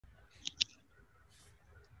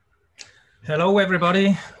Hello,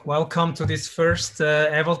 everybody. Welcome to this first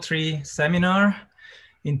EVOLTREE seminar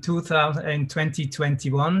in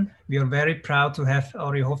 2021. We are very proud to have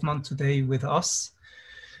Ary Hoffman today with us.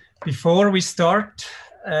 Before we start,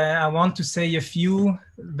 I want to say a few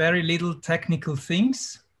very little technical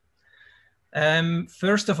things.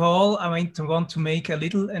 First of all, I want to make a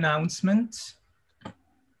little announcement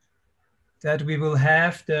that we will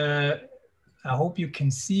have I hope you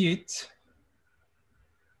can see it,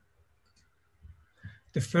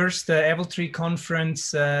 the first EVOLTREE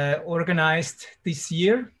conference organized this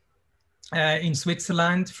year in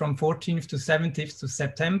Switzerland from 14th to 17th of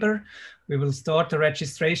September. We will start the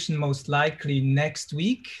registration most likely next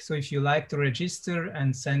week. So if you like to register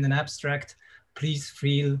and send an abstract, please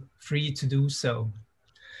feel free to do so.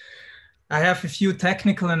 I have a few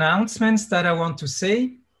technical announcements that I want to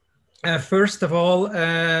say. First of all,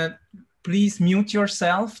 please mute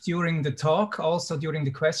yourself during the talk, also during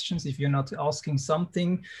the questions if you're not asking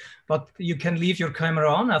something, but you can leave your camera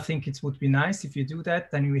on. I think it would be nice if you do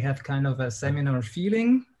that, then we have kind of a seminar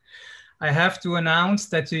feeling. I have to announce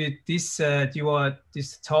that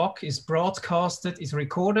this talk is broadcasted, is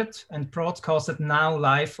recorded and broadcasted now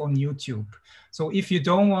live on YouTube. So if you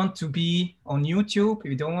don't want to be on YouTube,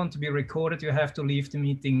 if you don't want to be recorded, you have to leave the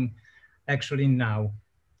meeting actually now.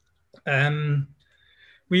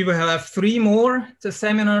 We will have 3 more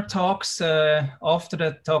seminar talks after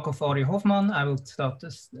the talk of Ary Hoffman. I will start to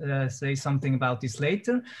say something about this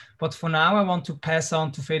later. But for now, I want to pass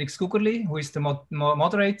on to Felix Guggerli, who is the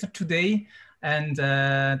moderator today, and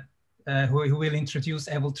who will introduce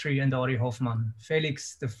EVOLTREE and Ary Hoffman.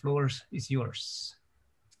 Felix, the floor is yours.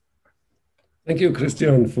 Thank you,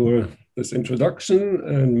 Christian, for this introduction.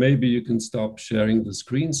 And maybe you can stop sharing the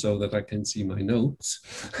screen so that I can see my notes.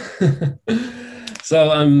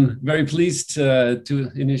 So I'm very pleased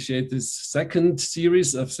to initiate this second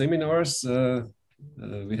series of seminars.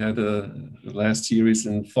 We had a last series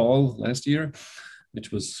in fall last year,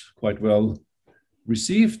 which was quite well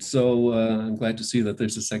received. So I'm glad to see that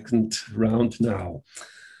there's a second round now.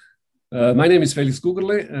 My name is Felix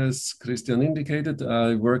Guggerli. As Christian indicated,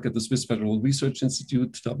 I work at the Swiss Federal Research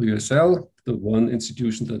Institute, WSL, the one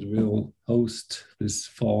institution that will host this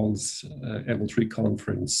fall's EVOLTREE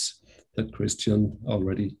conference that Christian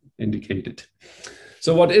already indicated.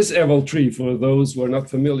 So what is EVOLTREE for those who are not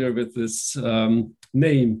familiar with this term,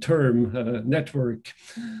 network?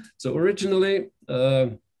 So originally,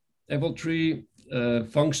 EVOLTREE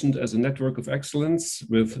functioned as a network of excellence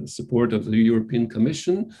with support of the European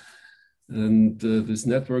Commission. And this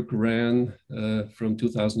network ran from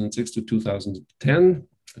 2006 to 2010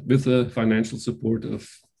 with the financial support of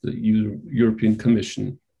the European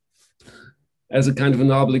Commission. As a kind of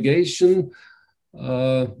an obligation,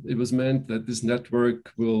 it was meant that this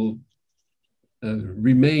network will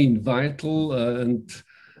remain vital and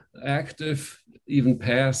active even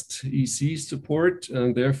past EC support,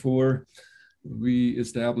 and therefore we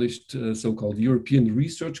established a so-called European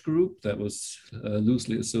Research Group that was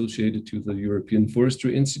loosely associated to the European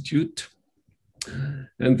Forestry Institute.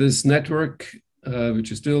 And this network,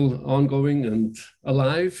 which is still ongoing and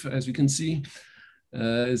alive, as you can see,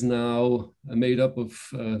 is now made up of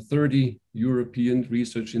 30 European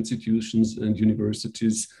research institutions and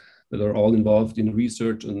universities that are all involved in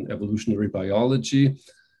research on evolutionary biology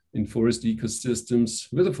in forest ecosystems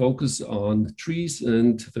with a focus on trees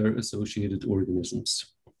and their associated organisms.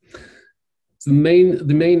 The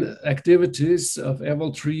main activities of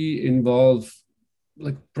EVOLTREE involve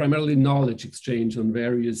primarily knowledge exchange on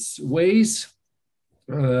various ways.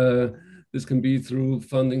 This can be through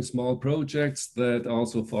funding small projects that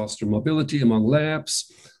also foster mobility among labs,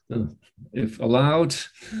 if allowed.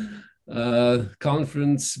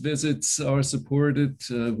 Conference visits are supported.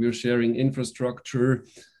 We're sharing infrastructure.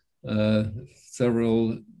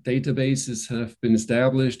 Several databases have been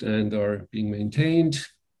established and are being maintained.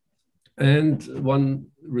 And one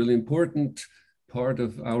really important part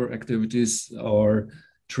of our activities are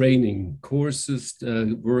training courses,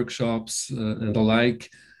 workshops, and the like.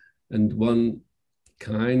 And one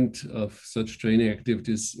kind of such training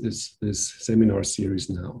activities is this seminar series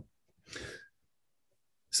now.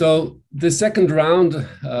 So the second round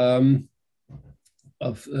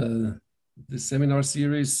of the seminar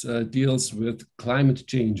series deals with climate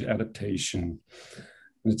change adaptation.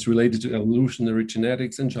 And it's related to evolutionary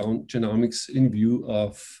genetics and genomics in view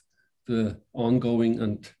of the ongoing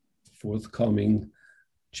and forthcoming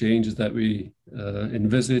changes that we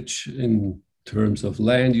envisage in terms of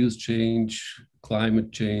land use change,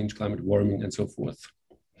 climate warming, and so forth.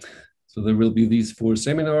 So there will be these 4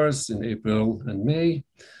 seminars in April and May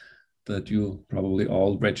that you probably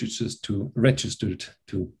all registered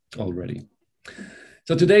to already.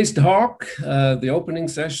 So today's talk, the opening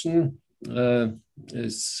session,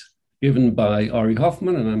 is given by Ary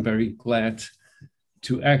Hoffman, and I'm very glad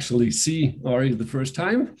to actually see Ary the first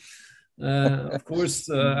time. Of course,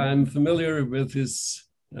 I'm familiar with his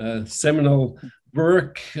seminal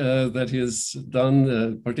work that he has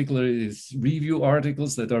done, particularly his review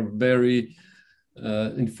articles that are very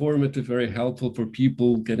informative, very helpful for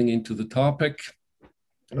people getting into the topic.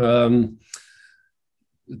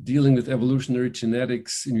 Dealing with evolutionary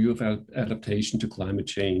genetics in view of adaptation to climate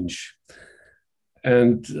change.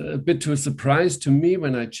 And a bit to a surprise to me,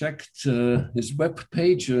 when I checked his web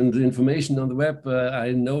page and the information on the web,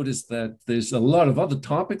 I noticed that there's a lot of other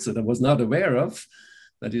topics that I was not aware of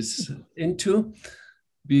that he's into,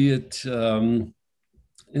 be it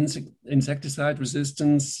insecticide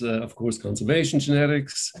resistance, of course, conservation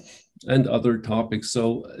genetics, and other topics.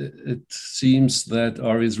 So it seems that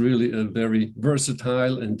Ary is really a very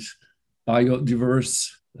versatile and biodiverse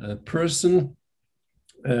person.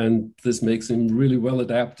 And this makes him really well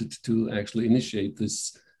adapted to actually initiate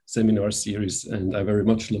this seminar series. And I very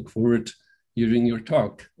much look forward to hearing your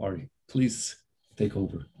talk. Ary, please take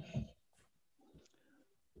over.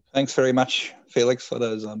 Thanks very much, Felix, for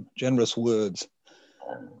those generous words.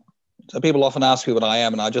 So people often ask me what I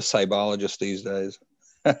am, and I just say biologist these days.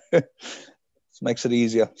 This makes it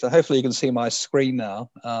easier. So hopefully you can see my screen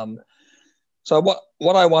now. So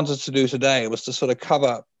what I wanted to do today was to sort of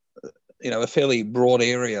cover, a fairly broad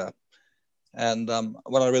area. And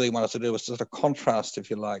what I really wanted to do was to sort of contrast, if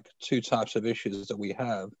you like, two types of issues that we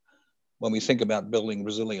have when we think about building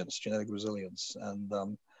resilience, genetic resilience.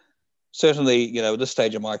 And certainly, at this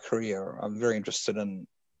stage of my career, I'm very interested in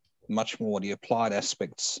much more the applied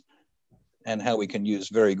aspects and how we can use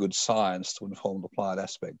very good science to inform the applied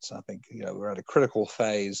aspects. I think, we're at a critical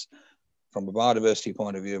phase from a biodiversity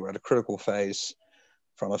point of view, we're at a critical phase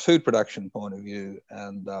from a food production point of view.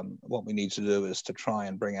 And what we need to do is to try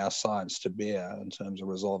and bring our science to bear in terms of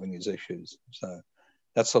resolving these issues. So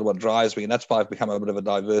that's sort of what drives me. And that's why I've become a bit of a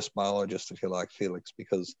diverse biologist, if you like, Felix,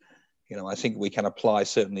 because, I think we can apply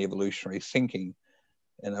certainly evolutionary thinking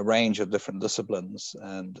in a range of different disciplines.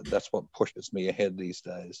 And that's what pushes me ahead these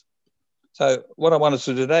days. So what I wanted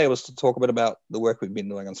to do today was to talk a bit about the work we've been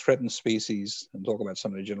doing on threatened species and talk about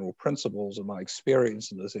some of the general principles of my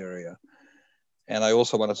experience in this area. And I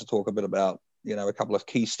also wanted to talk a bit about, a couple of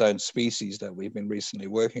keystone species that we've been recently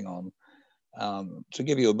working on to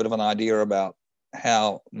give you a bit of an idea about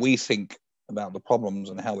how we think about the problems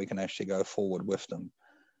and how we can actually go forward with them.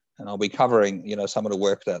 And I'll be covering, some of the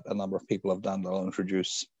work that a number of people have done that I'll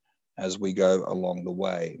introduce as we go along the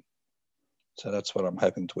way. So that's what I'm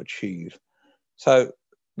hoping to achieve. So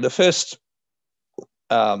the first,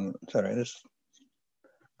 sorry, I'm just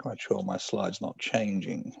quite sure my slide's not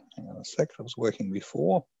changing. Hang on a sec, it was working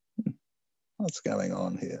before. What's going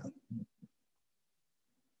on here?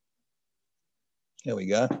 Here we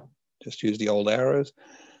go. Just use the old arrows.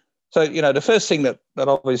 So, the first thing that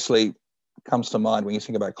obviously comes to mind when you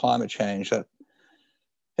think about climate change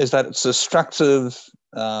is that it's destructive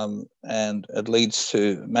and it leads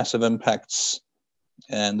to massive impacts.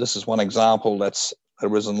 And this is one example that's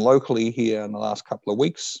arisen locally here in the last couple of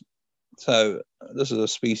weeks. So this is a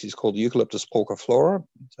species called Eucalyptus pauciflora.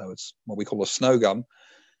 So it's what we call a snow gum.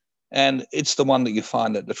 And it's the one that you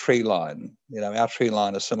find at the tree line. Our tree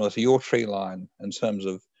line is similar to your tree line in terms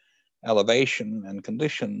of elevation and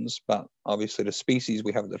conditions, but obviously the species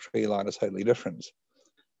we have at the tree line is totally different.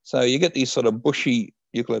 So you get these sort of bushy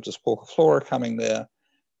Eucalyptus pauciflora coming there.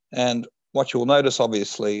 And what you'll notice,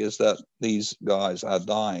 obviously, is that these guys are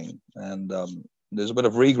dying. And there's a bit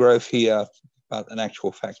of regrowth here, but in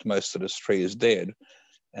actual fact, most of this tree is dead.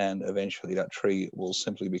 And eventually that tree will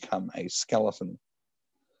simply become a skeleton.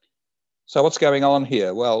 So what's going on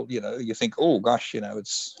here? Well, you think, oh, gosh,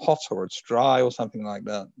 it's hot or it's dry or something like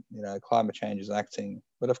that. Climate change is acting.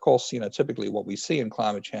 But of course, typically what we see in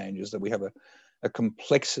climate change is that we have a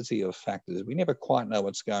complexity of factors. We never quite know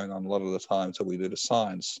what's going on a lot of the time until we do the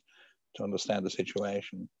science to understand the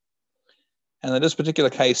situation. And in this particular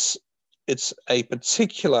case, it's a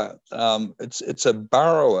particular, it's a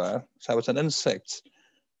burrower. So it's an insect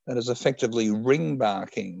that is effectively ring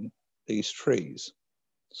barking these trees.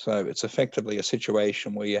 So it's effectively a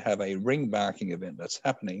situation where you have a ring barking event that's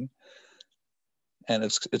happening, and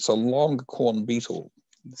it's a longhorn beetle.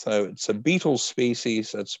 So it's a beetle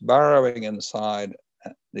species that's burrowing inside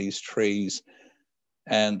these trees,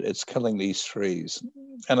 and it's killing these trees.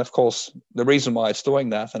 And of course, the reason why it's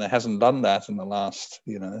doing that, and it hasn't done that in the last,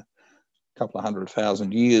 couple of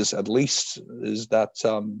 100,000 years at least, is that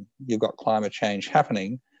you've got climate change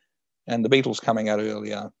happening, and the beetle's coming out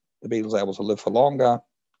earlier. The beetle's able to live for longer.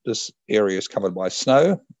 this area is covered by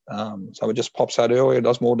snow. So it just pops out earlier and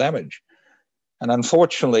does more damage. And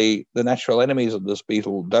unfortunately, the natural enemies of this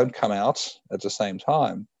beetle don't come out at the same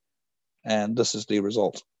time. And this is the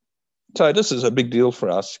result. So this is a big deal for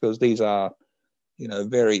us because these are, you know,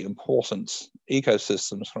 very important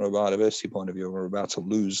ecosystems from a biodiversity point of view. We're about to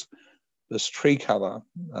lose this tree cover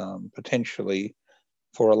potentially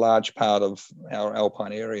for a large part of our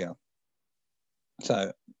alpine area.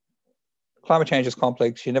 So climate change is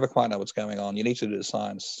complex. You never quite know what's going on. You need to do the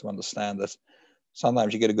science to understand that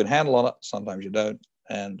sometimes you get a good handle on it, sometimes you don't.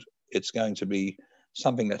 And it's going to be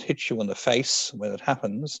something that hits you in the face when it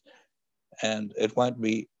happens. And it won't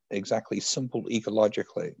be exactly simple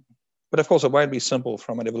ecologically. But of course, it won't be simple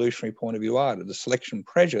from an evolutionary point of view either. The selection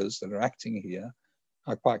pressures that are acting here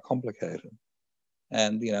are quite complicated.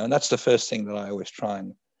 And, you know, and that's the first thing that I always try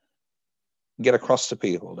and get across to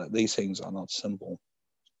people, that these things are not simple.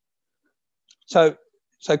 So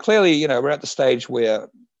clearly, you know, we're at the stage where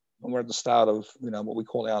we're at the start of, you know, what we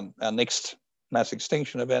call our next mass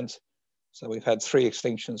extinction event. So we've had 3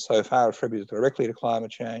 extinctions so far attributed directly to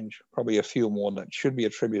climate change, probably a few more that should be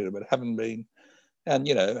attributed but haven't been. And,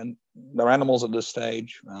 you know, and there are animals at this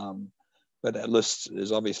stage, but that list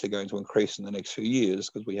is obviously going to increase in the next few years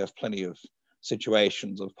because we have plenty of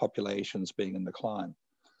situations of populations being in decline.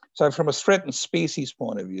 So from a threatened species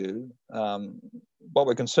point of view, what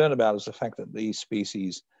we're concerned about is the fact that these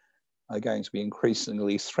species are going to be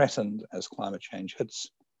increasingly threatened as climate change hits.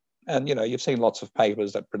 And, you know, you've seen lots of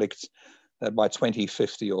papers that predict that by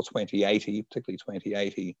 2050 or 2080, particularly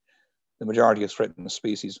 2080, the majority of threatened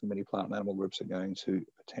species from many plant and animal groups are going to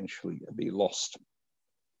potentially be lost.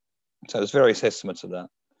 So there's various estimates of that.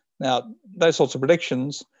 Now, those sorts of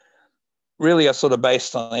predictions really are sort of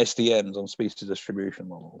based on SDMs, on species distribution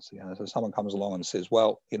models. You know, so someone comes along and says,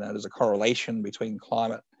 well, you know, there's a correlation between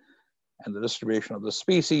climate and the distribution of the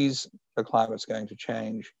species. The climate's going to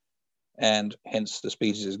change, and hence the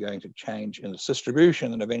species is going to change in its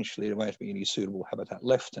distribution, and eventually there won't be any suitable habitat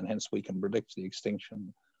left, and hence we can predict the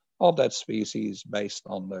extinction of that species based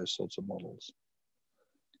on those sorts of models.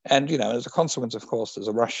 And, you know, as a consequence, of course, there's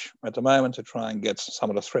a rush at the moment to try and get some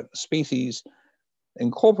of the threatened species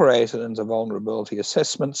incorporated into vulnerability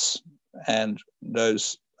assessments, and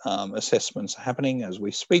those assessments are happening as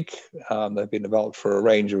we speak. They've been developed for a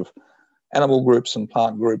range of animal groups and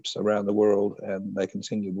plant groups around the world, and they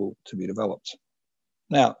continue to be developed.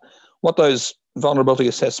 Now, what those vulnerability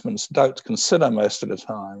assessments don't consider most of the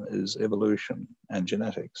time is evolution and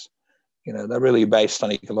genetics. You know, they're really based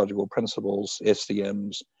on ecological principles,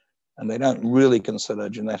 SDMs, and they don't really consider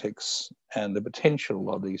genetics and the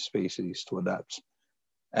potential of these species to adapt.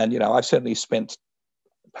 And, you know, I've certainly spent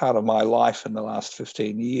part of my life in the last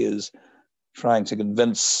 15 years trying to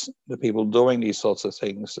convince the people doing these sorts of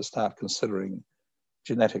things to start considering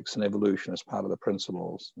genetics and evolution as part of the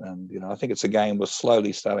principles. And, you know, I think it's a game we're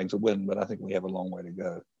slowly starting to win, but I think we have a long way to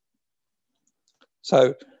go.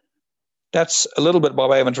 So that's a little bit by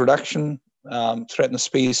way of introduction. Threatened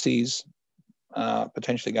species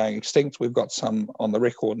potentially going extinct. We've got some on the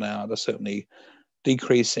record now. They're certainly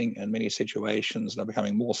decreasing in many situations. They're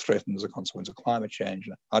becoming more threatened as a consequence of climate change.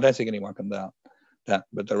 I don't think anyone can doubt that,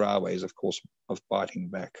 but there are ways, of course, of biting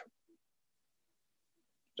back.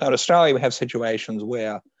 So in Australia, we have situations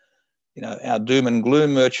where, you know, our doom and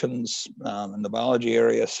gloom merchants in the biology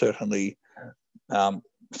area certainly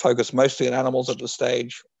focus mostly on animals at this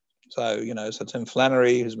stage. So, you know, so Tim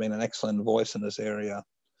Flannery, who's been an excellent voice in this area,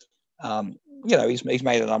 you know, he's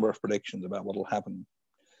made a number of predictions about what will happen.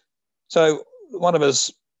 So one of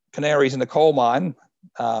his canaries in the coal mine,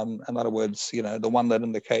 in other words, you know, the one that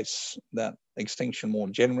indicates that extinction more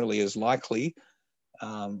generally is likely,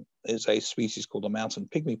 is a species called the mountain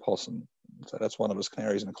pygmy possum. So that's one of his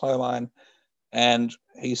canaries in the coal mine. And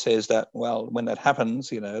he says that, well, when that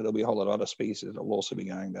happens, you know, there'll be a whole lot of other species that will also be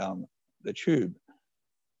going down the tube.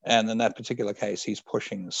 And in that particular case, he's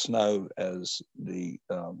pushing snow as the,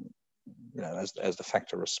 you know, as the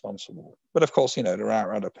factor responsible. But of course, you know, there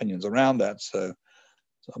are other opinions around that. So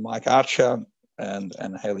Mike Archer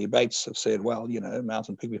and Haley Bates have said, well, you know,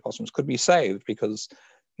 mountain pygmy possums could be saved because,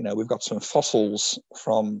 you know, we've got some fossils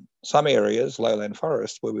from some areas, lowland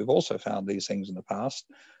forest, where we've also found these things in the past.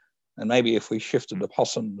 And maybe if we shifted the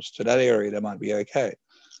possums to that area, they might be okay.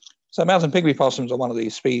 So mountain pygmy possums are one of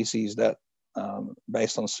these species that,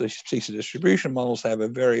 based on species distribution models, have a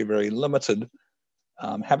very, very limited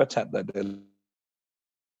habitat that they're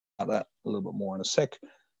about that a little bit more in a sec.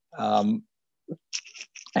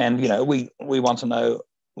 And, you know, we want to know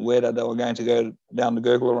whether they were going to go down the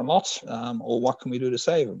gurgler or not, or what can we do to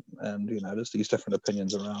save them? And, you know, there's these different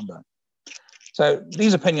opinions around that. So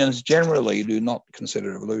these opinions generally do not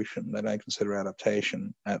consider evolution. They don't consider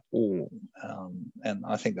adaptation at all. And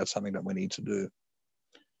I think that's something that we need to do.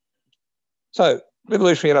 So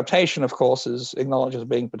evolutionary adaptation, of course, is acknowledged as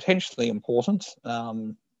being potentially important.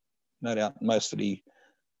 No doubt most of the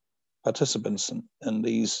participants in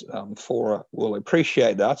these fora will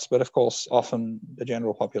appreciate that, but of course, often the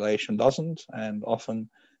general population doesn't, and often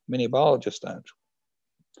many biologists don't.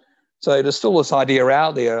 So there's still this idea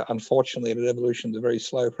out there, unfortunately, that evolution is a very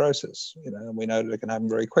slow process, you know, and we know that it can happen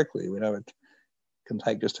very quickly. We know it can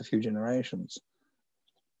take just a few generations.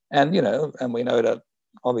 And, you know, and we know that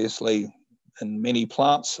obviously in many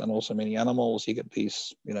plants and also many animals, you get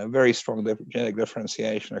these, you know, very strong genetic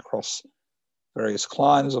differentiation across various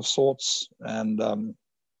clines of sorts. And,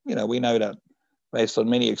 you know, we know that based on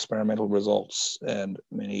many experimental results and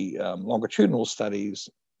many longitudinal studies,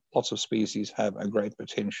 lots of species have a great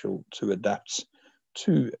potential to adapt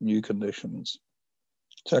to new conditions.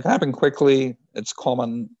 So it can happen quickly, it's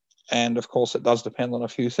common, and of course it does depend on a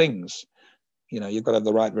few things. You know, you've got to have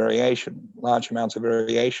the right variation. Large amounts of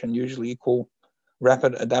variation usually equal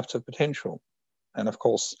rapid adaptive potential. And of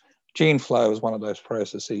course, gene flow is one of those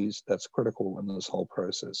processes that's critical in this whole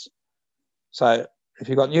process. So if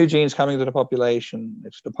you've got new genes coming to the population,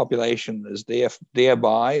 if the population is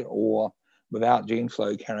thereby or without gene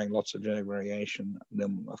flow carrying lots of genetic variation,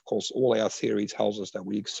 then of course all our theory tells us that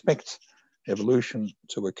we expect evolution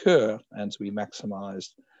to occur and to be maximized.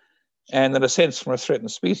 And in a sense, from a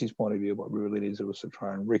threatened species point of view, what we really need to do is to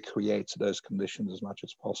try and recreate those conditions as much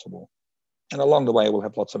as possible. And along the way, we'll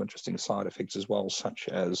have lots of interesting side effects as well, such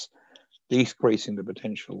as decreasing the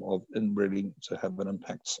potential of inbreeding to have an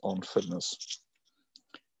impact on fitness.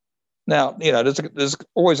 Now, you know, there's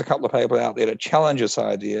always a couple of people out there that challenge this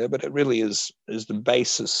idea, but it really is the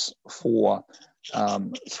basis for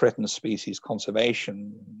threatened species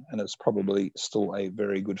conservation, and it's probably still a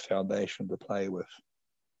very good foundation to play with.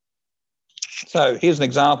 So here's an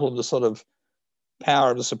example of the sort of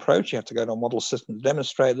power of this approach. You have to go to a model system to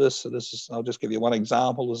demonstrate this. So this is, I'll just give you one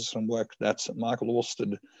example. This is some work that Michael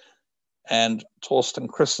Orsted and Torsten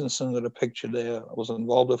Christensen, that are pictured there, was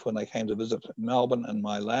involved with when they came to visit Melbourne and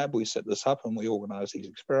my lab. We set this up and we organized these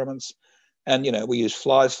experiments. And, you know, we use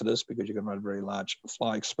flies for this because you can run very large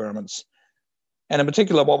fly experiments. And in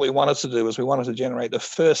particular, what we wanted to do is we wanted to generate the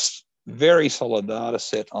first very solid data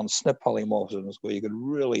set on SNP polymorphisms where you could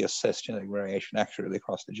really assess genetic variation accurately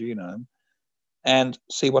across the genome and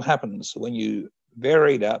see what happens when you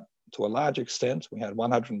vary that to a large extent. We had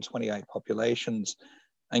 128 populations,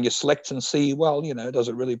 and you select and see, well, you know, does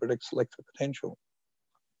it really predict selective potential?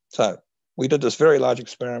 So we did this very large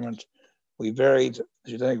experiment. We varied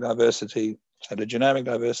the genetic diversity, had a genomic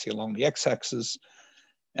diversity along the x-axis,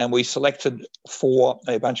 and we selected for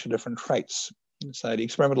a bunch of different traits. So the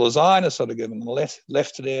experimental design is sort of given on the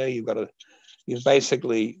left there. You're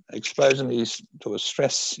basically exposing these to a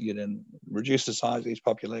stress. You then reduce the size of these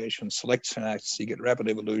populations, select synapses, you get rapid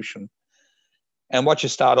evolution. And what you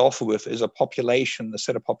start off with is a population, a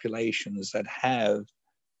set of populations that have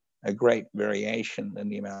a great variation in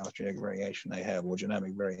the amount of genetic variation they have or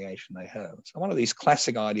genomic variation they have. So one of these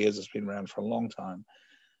classic ideas that's been around for a long time.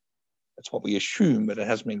 That's what we assume, but it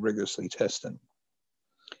hasn't been rigorously tested.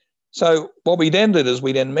 So what we then did is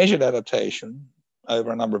we then measured adaptation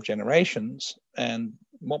over a number of generations, and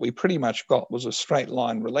what we pretty much got was a straight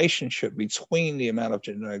line relationship between the amount of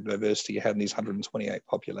genetic diversity you had in these 128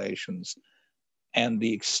 populations and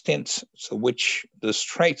the extent to which this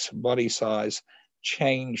trait body size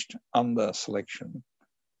changed under selection.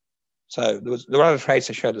 So there were other traits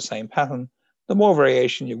that showed the same pattern. The more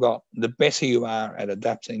variation you've got, the better you are at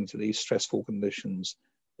adapting to these stressful conditions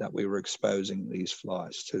that we were exposing these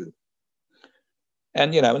flies to.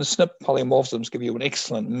 And, you know, and SNP polymorphisms give you an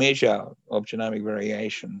excellent measure of genomic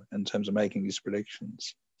variation in terms of making these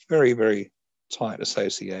predictions. Very, very tight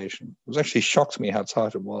association. It was actually shocked me how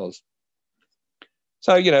tight it was.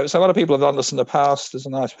 So, you know, so a lot of people have done this in the past. There's a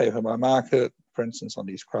nice paper by Market, for instance, on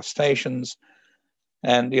these crustaceans.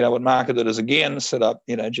 And, you know, what Market did is again set up,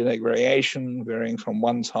 you know, genetic variation varying from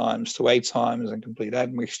 1 times to 8 times in complete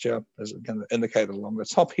admixture, as it can indicate along the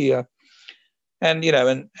top here. And, you know,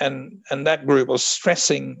 and that group was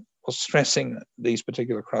stressing these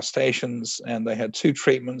particular crustaceans, and they had 2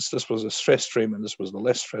 treatments. This was a stress treatment. This was the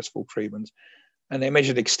less stressful treatment. And they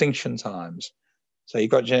measured extinction times. So you've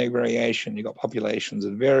got genetic variation, you've got populations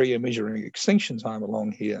that vary, and measuring extinction time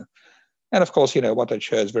along here. And of course, you know, what that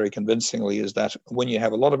shows very convincingly is that when you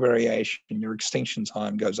have a lot of variation, your extinction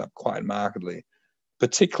time goes up quite markedly,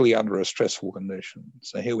 particularly under a stressful condition.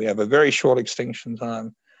 So here we have a very short extinction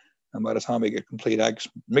time, And by the time we get complete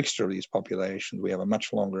mixture of these populations, we have a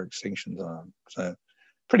much longer extinction time. So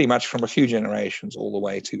pretty much from a few generations all the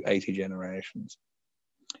way to 80 generations.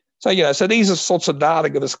 So, so these are sorts of data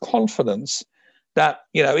give us confidence that,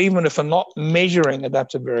 even if we're not measuring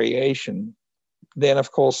adaptive variation, then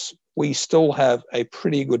of course we still have a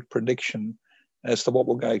pretty good prediction as to what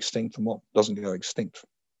will go extinct and what doesn't go extinct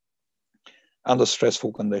under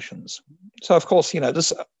stressful conditions. So of course,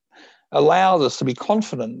 this allows us to be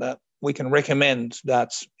confident that we can recommend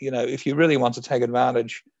that, if you really want to take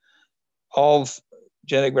advantage of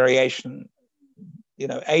genetic variation,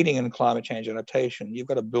 aiding in climate change adaptation, you've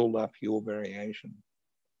got to build up your variation.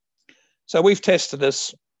 So we've tested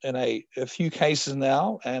this in a few cases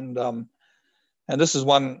now, and this is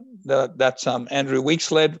one that Andrew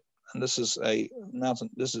Weeks led, and this is an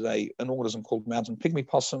organism called mountain pygmy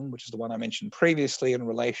possum, which is the one I mentioned previously in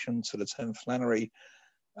relation to the Tim Flannery,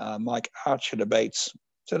 Mike Archer debates.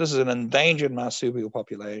 So this is an endangered marsupial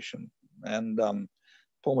population, and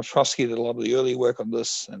Paul Matrosky did a lot of the early work on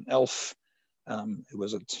this, and Elf, who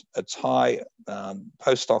was a Thai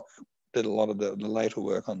postdoc, did a lot of the later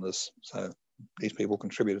work on this. So these people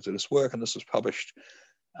contributed to this work, and this was published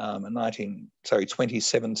in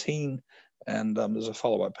 2017, and there's a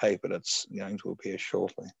follow-up paper that's going to appear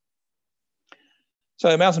shortly.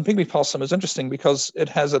 So mountain pygmy possum is interesting because it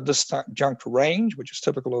has a disjunct range, which is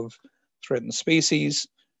typical of threatened species.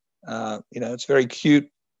 It's very cute.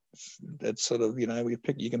 It's sort of, you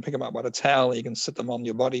can pick them up by the tail, you can sit them on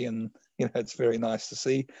your body, and, it's very nice to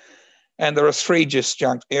see. And there are 3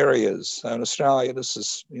 disjunct areas. So in Australia, this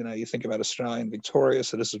is, you think about Australia and Victoria,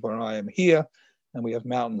 so this is where I am here, and we have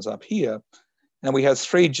mountains up here. And we have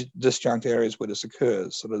 3 disjunct areas where this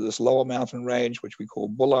occurs. So there's this lower mountain range, which we call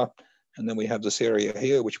Buller, and then we have this area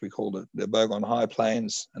here, which we call the Bogon High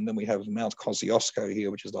Plains, and then we have Mount Kosciuszko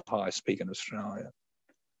here, which is the highest peak in Australia.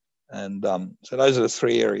 And so those are the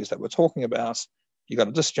 3 areas that we're talking about. You've got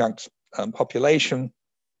a disjunct population,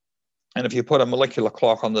 and if you put a molecular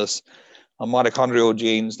clock on this, on mitochondrial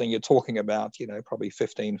genes, then you're talking about, probably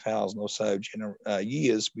 15,000 or so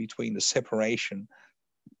years between the separation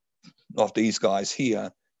of these guys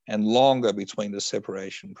here and longer between the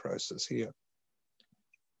separation process here.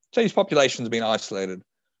 So these populations have been isolated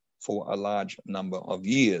for a large number of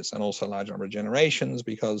years and also a large number of generations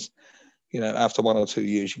because, after 1 or 2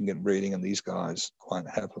 years, you can get breeding in these guys quite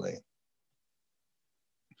happily.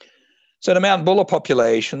 So the Mount Buller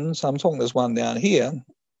populations, I'm talking this one down here,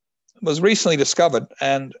 was recently discovered,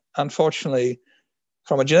 and unfortunately,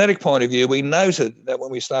 from a genetic point of view, we noted that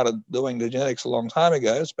when we started doing the genetics a long time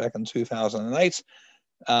ago, it's back in 2008,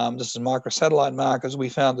 this is microsatellite markers, we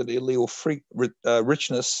found that the allele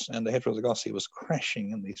richness and the heterozygosity was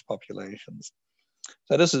crashing in these populations.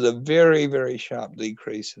 So this is a very, very sharp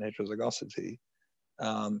decrease in heterozygosity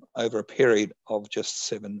over a period of just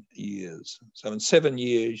 7 years. So in 7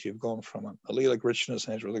 years, you've gone from an allelic richness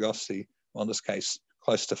and heterozygosity, well, in this case,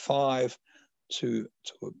 close to 5 to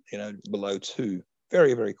below 2.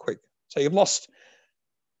 Very, very quick. So you've lost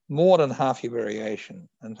more than half your variation.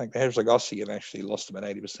 In fact, the heterozygosity, you've actually lost about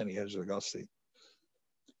 80% of your heterozygosity.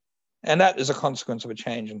 And that is a consequence of a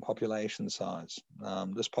change in population size.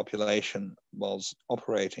 This population was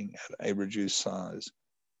operating at a reduced size.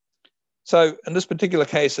 So in this particular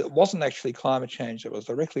case, it wasn't actually climate change that was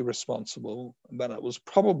directly responsible, but it was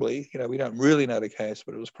probably, we don't really know the case,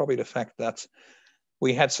 but it was probably the fact that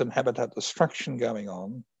we had some habitat destruction going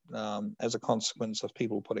on as a consequence of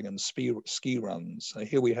people putting in ski runs. So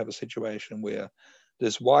here we have a situation where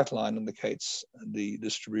this white line indicates the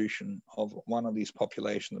distribution of one of these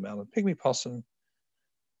populations, the mountain pygmy possum,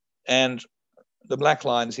 and the black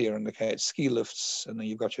lines here indicate ski lifts, and then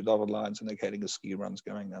you've got your dotted lines indicating the ski runs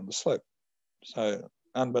going down the slope. So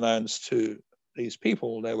unbeknownst to these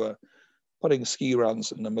people, they were putting ski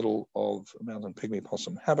runs in the middle of mountain pygmy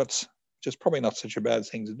possum habitats, which is probably not such a bad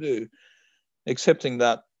thing to do, excepting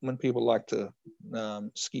that when people like to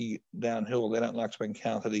ski downhill, they don't like to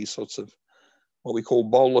encounter these sorts of what we call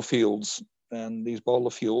boulder fields. And these boulder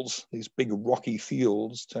fields, these big rocky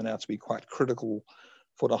fields, turn out to be quite critical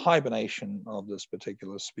for the hibernation of this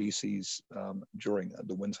particular species during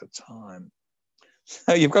the winter time.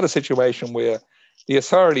 So you've got a situation where the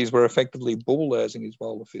authorities were effectively bulldozing these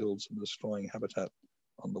boulder fields and destroying habitat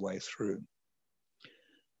on the way through.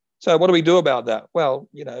 So what do we do about that? Well,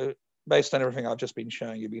 based on everything I've just been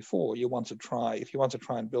showing you before, if you want to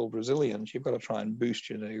try and build resilience, you've got to try and boost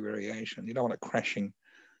your genetic variation. You don't want it crashing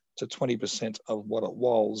to 20% of what it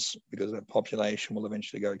was, because that population will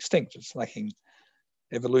eventually go extinct. It's lacking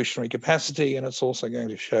evolutionary capacity, and it's also going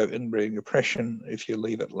to show inbreeding depression if you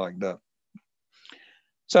leave it like that.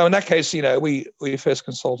 So in that case, you know, we first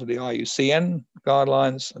consulted the IUCN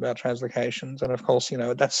guidelines about translocations. And of course, you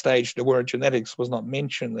know, at that stage, the word genetics was not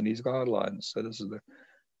mentioned in these guidelines. So this is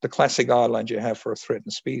the classic guidelines you have for a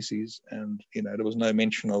threatened species. And, you know, there was no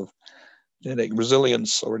mention of genetic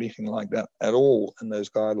resilience or anything like that at all in those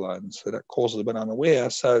guidelines. So that causes a bit unaware.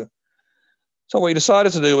 So what we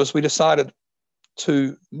decided to do was we decided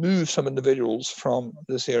to move some individuals from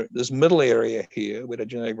this area, this middle area here, where the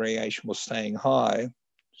genetic variation was staying high.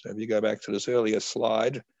 So if you go back to this earlier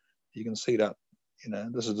slide, you can see that, you know,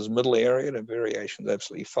 this is this middle area, the variation is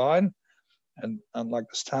absolutely fine. And unlike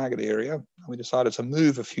this target area, we decided to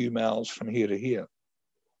move a few males from here to here.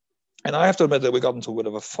 And I have to admit that we got into a bit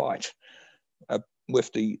of a fight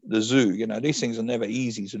with the zoo. You know, these things are never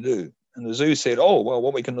easy to do. And the zoo said, oh, well,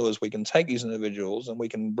 what we can do is we can take these individuals and we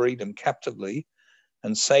can breed them captively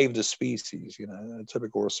and save the species, you know, a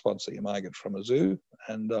typical response that you might get from a zoo.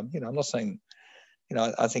 And, you know, I'm not saying, you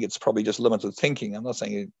know, I think it's probably just limited thinking. I'm not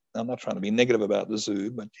saying, I'm not trying to be negative about the zoo,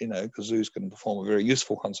 but, you know, because zoos can perform a very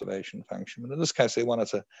useful conservation function. But in this case, they wanted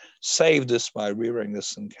to save this by rearing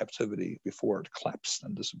this in captivity before it collapsed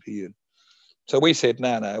and disappeared. So we said,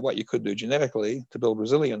 no, what you could do genetically to build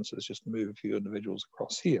resilience is just move a few individuals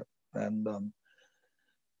across here. And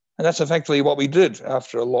that's effectively what we did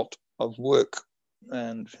after a lot of work.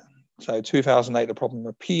 And so 2008, the problem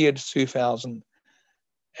appeared.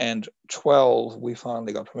 2012, we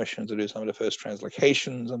finally got permission to do some of the first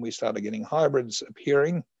translocations, and we started getting hybrids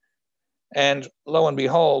appearing. And lo and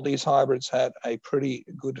behold, these hybrids had a pretty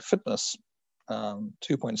good fitness,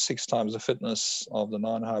 2.6 times the fitness of the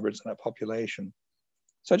non-hybrids in that population.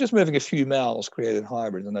 So just moving a few males created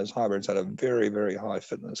hybrids, and those hybrids had a very, very high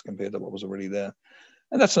fitness compared to what was already there.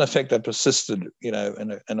 And that's an effect that persisted, you know,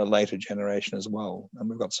 in a later generation as well. And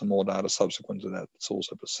we've got some more data subsequent to that that's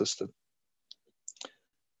also persisted.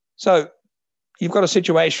 So you've got a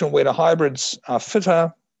situation where the hybrids are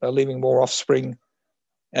fitter, they're leaving more offspring.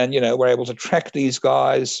 And, you know, we're able to track these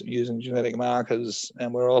guys using genetic markers,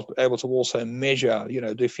 and we're able to also measure, you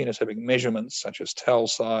know, do phenotypic measurements such as tail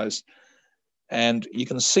size. And you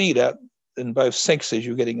can see that in both sexes,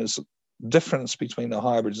 you're getting this difference between the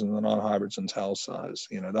hybrids and the non-hybrids in tail size.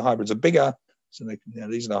 You know, the hybrids are bigger, so they, you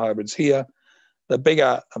know, these are the hybrids here. They're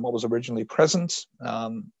bigger than what was originally present,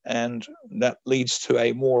 and that leads to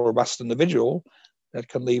a more robust individual that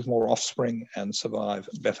can leave more offspring and survive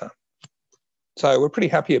better. So we're pretty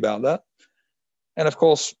happy about that. And of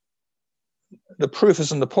course, the proof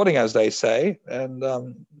is in the pudding, as they say, and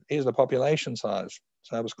here's the population size.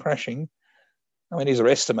 So I was crashing. I mean, these are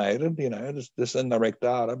estimated, you know, this indirect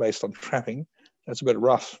data based on trapping. That's a bit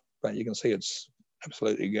rough, but you can see it's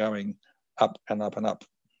absolutely going up and up and up.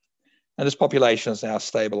 And this population is now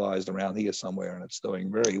stabilized around here somewhere, and it's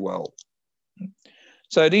doing very well.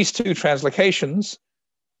 So these two translocations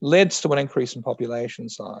led to an increase in population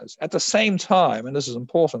size. At the same time, and this is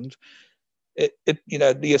important, you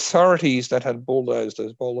know, the authorities that had bulldozed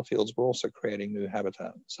those boulder fields were also creating new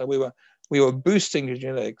habitat. So we were boosting the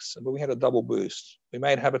genetics, but we had a double boost. We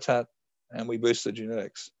made habitat and we boosted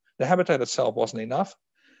genetics. The habitat itself wasn't enough,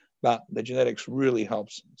 but the genetics really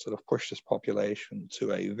helps sort of push this population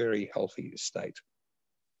to a very healthy state.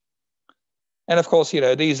 And of course, you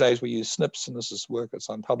know, these days we use SNPs, and this is work that's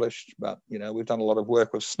unpublished, but, you know, we've done a lot of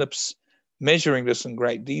work with SNPs measuring this in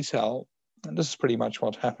great detail. And this is pretty much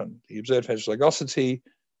what happened. The observed heterozygosity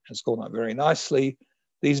has gone up very nicely.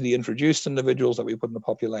 These are the introduced individuals that we put in the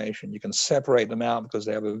population. You can separate them out because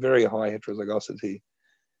they have a very high heterozygosity.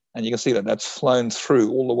 And you can see that that's flown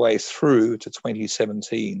through all the way through to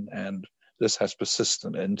 2017. And this has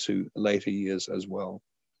persisted into later years as well.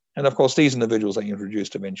 And of course, these individuals that you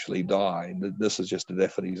introduced eventually die. This is just the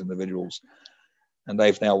death of these individuals. And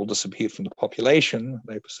they've now all disappeared from the population.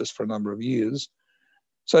 They persist for a number of years.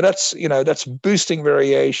 So that's, you know, that's boosting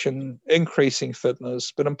variation, increasing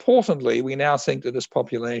fitness. But importantly, we now think that this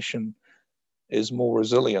population is more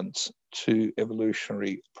resilient to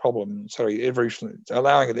evolutionary problems,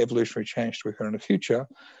 allowing an evolutionary change to occur in the future,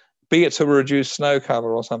 be it to reduce snow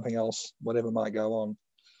cover or something else, whatever might go on.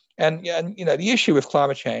 And you know, the issue with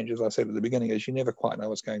climate change, as I said at the beginning, is you never quite know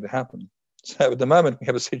what's going to happen. So at the moment, we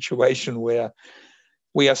have a situation where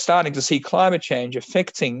we are starting to see climate change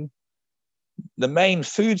affecting the main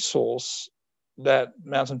food source that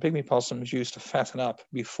mountain pygmy possums use to fatten up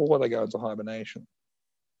before they go into hibernation.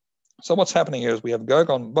 So what's happening here is we have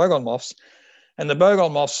bogon moths, and the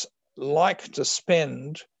bogon moths like to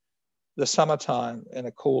spend the summertime in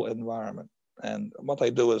a cool environment. And what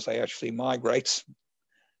they do is they actually migrate,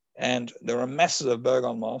 and there are masses of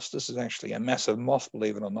bogon moths. This is actually a massive moth,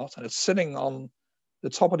 believe it or not, and it's sitting on the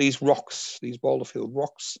top of these rocks, these boulder field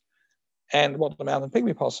rocks. And what the mountain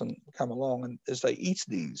pygmy possum come along and is they eat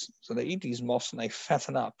these. So they eat these moths and they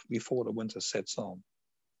fatten up before the winter sets on.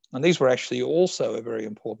 And these were actually also a very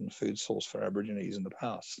important food source for Aborigines in the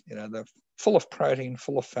past. You know, they're full of protein,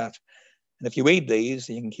 full of fat. And if you eat these,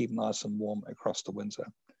 you can keep nice and warm across the winter.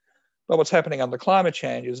 But what's happening under climate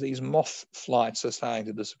change is these moth flights are starting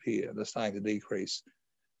to disappear. They're starting to decrease.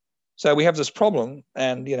 So we have this problem,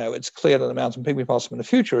 and you know, it's clear that the mountain pygmy possum in the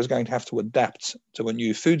future is going to have to adapt to a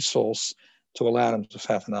new food source to allow them to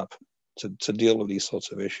fatten up to deal with these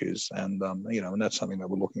sorts of issues. And you know, and that's something that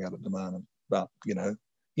we're looking at the moment. But you know,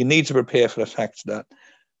 you need to prepare for the fact that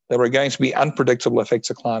there are going to be unpredictable effects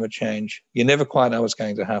of climate change. You never quite know what's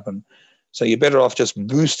going to happen. So you're better off just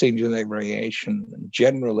boosting genetic variation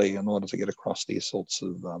generally in order to get across these sorts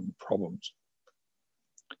of problems.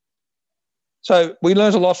 So we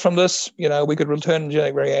learned a lot from this. You know, we could return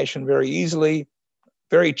genetic variation very easily,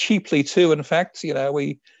 very cheaply too. In fact, you know,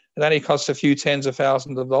 it only costs a few tens of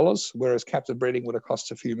thousands of dollars, whereas captive breeding would have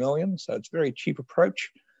cost a few million. So it's a very cheap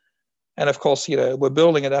approach. And of course, you know, we're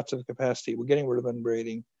building adaptive capacity. We're getting rid of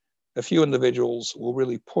inbreeding. A few individuals will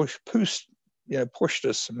really push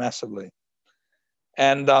this massively.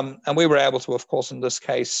 And we were able to, of course, in this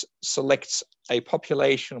case, select a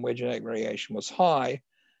population where genetic variation was high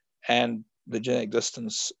and the genetic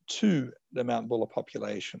distance to the Mount Buller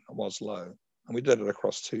population was low. And we did it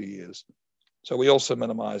across 2 years. So we also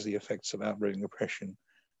minimized the effects of outbreeding oppression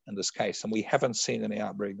in this case. And we haven't seen any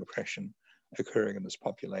outbreeding oppression occurring in this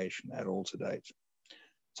population at all to date.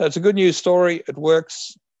 So it's a good news story. It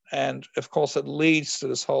works. And of course, it leads to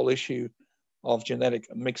this whole issue of genetic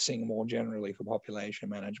mixing more generally for population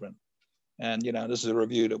management. And, you know, this is a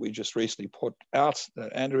review that we just recently put out.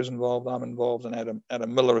 Andrew is involved, I'm involved, and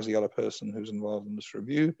Adam Miller is the other person who's involved in this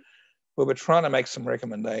review. But we're trying to make some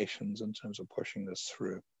recommendations in terms of pushing this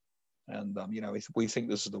through. And, you know, we think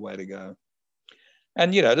this is the way to go.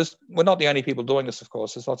 And, you know, we're not the only people doing this, of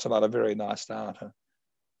course. There's lots of other very nice data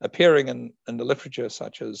appearing in the literature,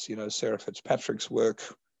 such as, you know, Sarah Fitzpatrick's work,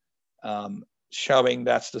 showing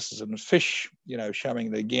that this is in fish, you know, showing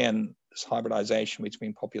that, again, this hybridization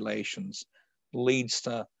between populations leads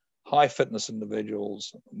to high fitness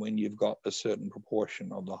individuals when you've got a certain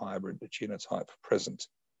proportion of the hybrid genotype present.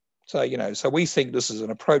 So, you know, so we think this is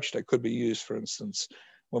an approach that could be used, for instance,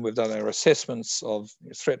 when we've done our assessments of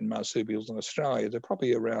threatened marsupials in Australia. They're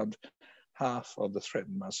probably around half of the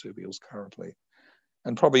threatened marsupials currently,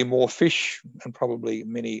 and probably more fish and probably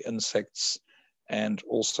many insects and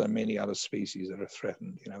also many other species that are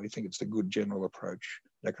threatened. You know, we think it's a good general approach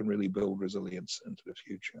that can really build resilience into the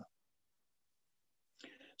future.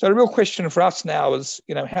 So the real question for us now is,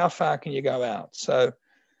 you know, how far can you go out? So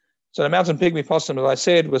the mountain pygmy possum, as I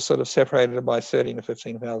said, was sort of separated by 13 to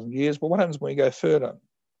 15,000 years. But what happens when we go further?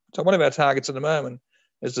 So one of our targets at the moment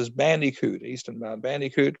is this bandicoot, eastern barred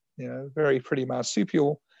bandicoot, you know, very pretty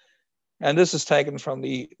marsupial. And this is taken from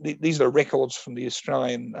these are records from the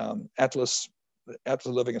Australian Atlas of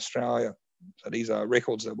Living Australia. So these are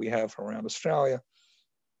records that we have around Australia.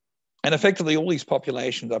 And effectively all these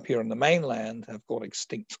populations up here on the mainland have gone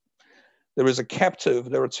extinct. There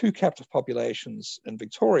are two captive populations in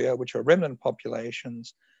Victoria, which are remnant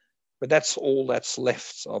populations, but that's all that's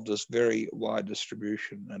left of this very wide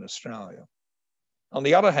distribution in Australia. On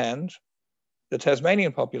the other hand, the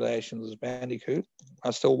Tasmanian populations of bandicoot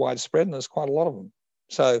are still widespread, and there's quite a lot of them.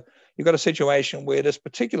 So you've got a situation where this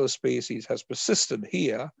particular species has persisted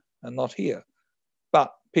here and not here.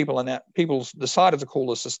 But people decided to call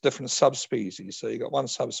this different subspecies. So you've got one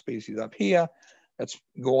subspecies up here that's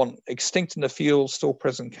gone extinct in the field, still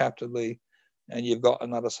present captively, and you've got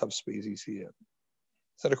another subspecies here.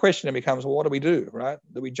 So the question then becomes, well, what do we do, right?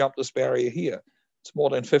 Do we jump this barrier here? It's more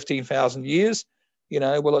than 15,000 years, you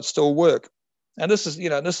know, will it still work? And this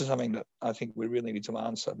is something that I think we really need to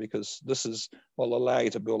answer, because this is what will allow you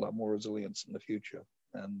to build up more resilience in the future.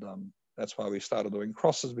 And that's why we started doing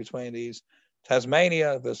crosses between these,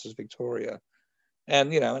 Tasmania versus Victoria.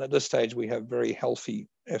 And, you know, and at this stage we have very healthy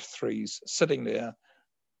F3s sitting there,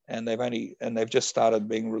 and they've just started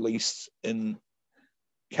being released in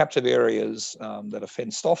captive areas that are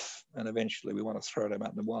fenced off, and eventually we want to throw them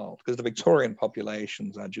out in the wild, because the Victorian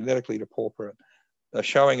populations are genetically depauperate. They're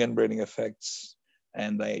showing inbreeding effects,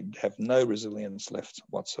 and they have no resilience left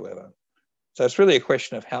whatsoever. So it's really a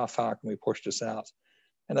question of how far can we push this out.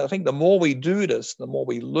 And I think the more we do this, the more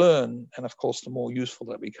we learn, and of course, the more useful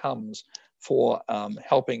that becomes for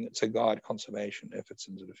helping to guide conservation efforts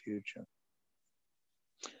into the future.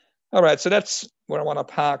 All right, so that's where I want to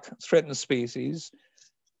park threatened species.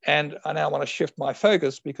 And I now want to shift my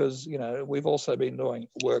focus, because, you know, we've also been doing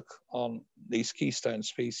work on these keystone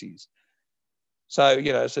species. So,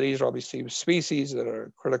 you know, so these are obviously species that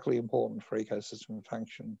are critically important for ecosystem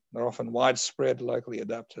function. They're often widespread, locally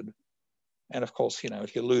adapted. And of course, you know,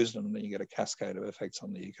 if you lose them, then you get a cascade of effects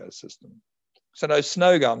on the ecosystem. So those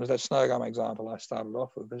snow gums, that snow gum example I started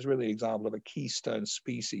off with, is really an example of a keystone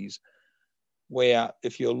species where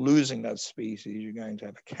if you're losing that species, you're going to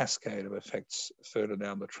have a cascade of effects further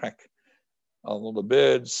down the track of all the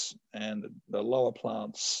birds and the lower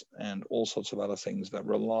plants and all sorts of other things that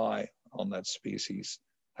rely on that species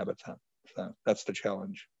habitat. So that's the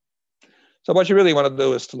challenge. So what you really want to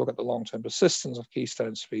do is to look at the long-term persistence of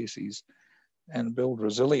keystone species and build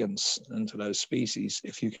resilience into those species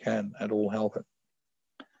if you can at all help it.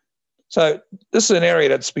 So this is an area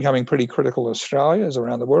that's becoming pretty critical in Australia as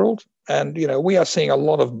around the world. And, you know, we are seeing a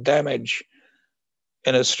lot of damage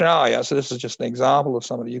in Australia. So this is just an example of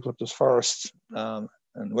some of the eucalyptus forests in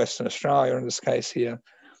Western Australia in this case here.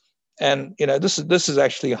 And, you know, this is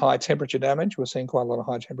actually high temperature damage. We're seeing quite a lot of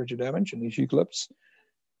high temperature damage in these eucalypts.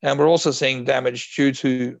 And we're also seeing damage due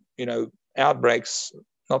to, you know, outbreaks,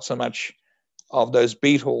 not so much of those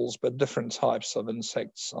beetles, but different types of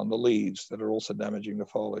insects on the leaves that are also damaging the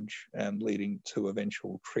foliage and leading to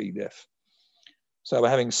eventual tree death. So we're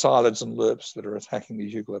having psyllids and lerps that are attacking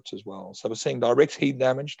these eucalypts as well. So we're seeing direct heat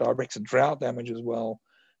damage, direct drought damage as well.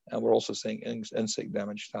 And we're also seeing insect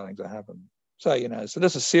damage starting to happen. So, you know, so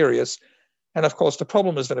this is serious. And of course, the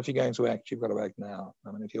problem is that if you're going to act, you've got to act now.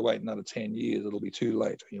 I mean, if you wait another 10 years, it'll be too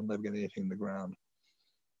late. You'll never get anything in the ground.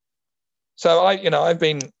 So I've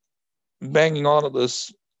been banging on at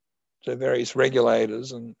this to various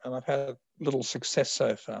regulators, and I've had little success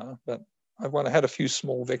so far, but I've had a few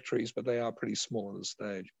small victories, but they are pretty small at this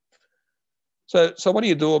stage. So what do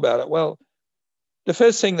you do about it? Well, the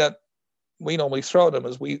first thing that we normally throw at them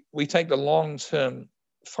is we take the long-term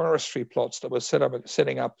forestry plots that were set up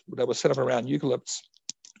around eucalypts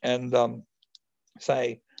and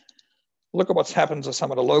say, look at what's happened to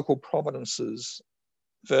some of the local provenances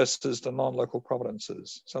versus the non-local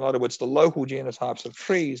provenances. So in other words, the local genotypes of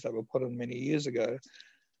trees that were put in many years ago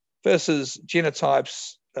versus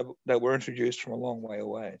genotypes that were introduced from a long way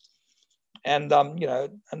away. And, you know,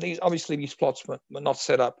 and these plots were not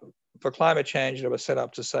set up for climate change. They were set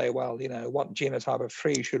up to say, well, you know, what genotype of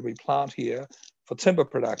tree should we plant here for timber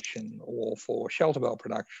production or for shelter belt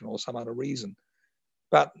production or some other reason.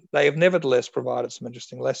 But they have nevertheless provided some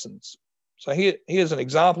interesting lessons. So here's an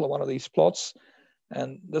example of one of these plots.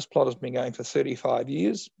 And this plot has been going for 35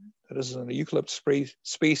 years. This is an eucalypt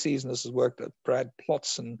species, and this is work that Brad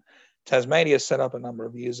Plotz in Tasmania set up a number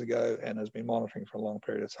of years ago and has been monitoring for a long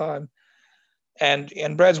period of time. And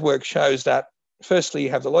Brad's work shows that, firstly,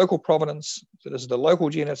 you have the local provenance. So this is the local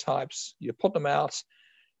genotypes. You put them out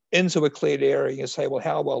into a cleared area and say, well,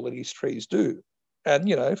 how well do these trees do? And,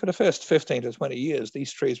 you know, for the first 15 to 20 years,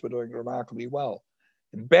 these trees were doing remarkably well,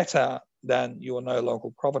 better than your no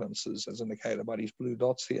local provenances, as indicated by these blue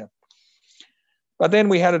dots here. But then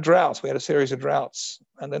we had a drought. We had a series of droughts,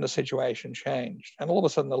 and then the situation changed. And all of a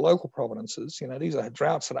sudden, the local provenances, you know, these are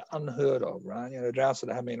droughts that are unheard of, right? You know, droughts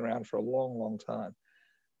that have been around for a long, long time.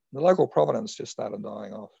 The local provenance just started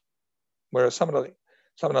dying off, whereas some of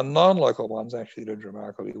the non-local ones actually did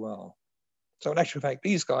remarkably well. So in actual fact,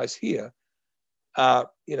 these guys here are,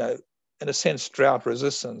 you know, in a sense, drought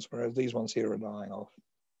resistance, whereas these ones here are dying off.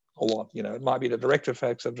 Or what, you know, it might be the direct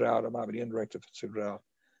effects of drought, it might be the indirect effects of drought,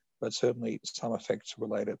 but certainly some effects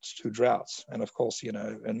related to droughts. And of course, you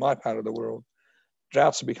know, in my part of the world,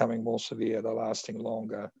 droughts are becoming more severe, they're lasting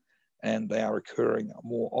longer, and they are occurring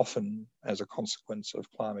more often as a consequence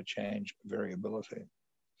of climate change variability.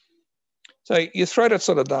 So you throw that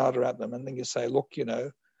sort of data at them and then you say, look, you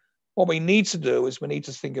know, what we need to do is we need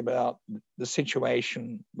to think about the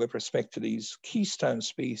situation with respect to these keystone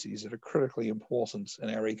species that are critically important in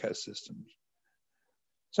our ecosystems.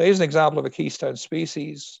 So here's an example of a keystone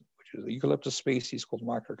species, which is a eucalyptus species called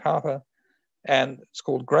Microcarpa, and it's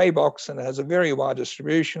called grey box, and it has a very wide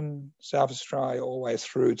distribution, South Australia all the way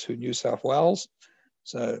through to New South Wales.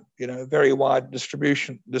 So, you know, very wide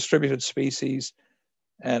distributed species.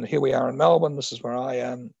 And here we are in Melbourne. This is where I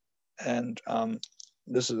am. And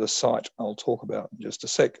this is a site I'll talk about in just a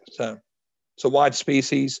sec. So it's a wide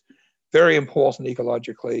species, very important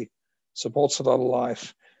ecologically, supports a lot of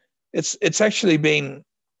life. It's actually been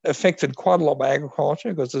affected quite a lot by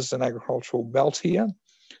agriculture because this is an agricultural belt here.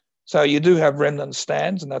 So you do have remnant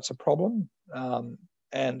stands, and that's a problem.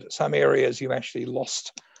 And some areas you've actually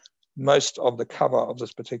lost most of the cover of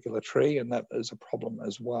this particular tree, and that is a problem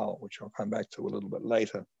as well, which I'll come back to a little bit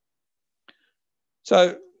later.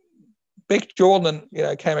 So Beck Jordan,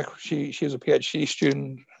 came across, she was a PhD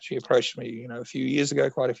student. She approached me, a few years ago,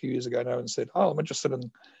 quite a few years ago now, and said, "Oh, I'm interested in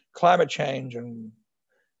climate change and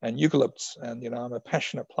eucalypts, and I'm a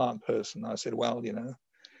passionate plant person." I said, "Well,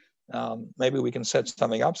 maybe we can set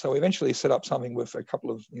something up." So we eventually set up something with a couple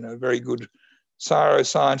of very good CSIRO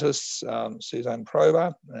scientists, Suzanne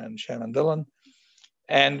Prober and Shannon Dillon,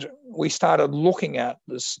 and we started looking at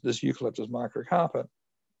this Eucalyptus microcarpa,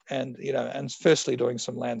 and firstly doing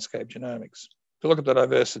some landscape genomics to look at the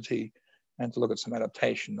diversity and to look at some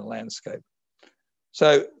adaptation in the landscape.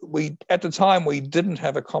 So at the time, we didn't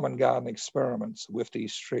have a common garden experiment with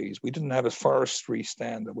these trees. We didn't have a forestry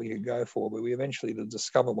stand that we could go for, but we eventually did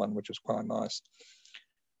discover one, which was quite nice.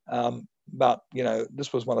 But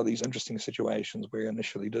this was one of these interesting situations where we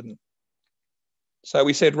initially didn't. So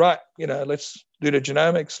we said, right, let's do the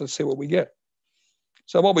genomics, let's see what we get.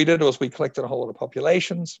 So what we did was we collected a whole lot of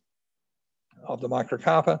populations of the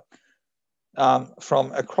microcarpa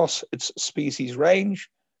from across its species range.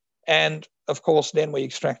 And of course, then we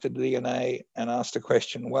extracted the DNA and asked the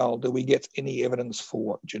question, well, do we get any evidence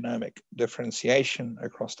for genomic differentiation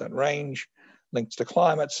across that range linked to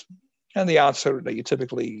climates? And the answer that you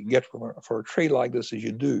typically get for a tree like this is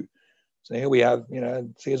you do. So here we have,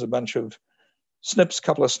 here's a bunch of SNPs,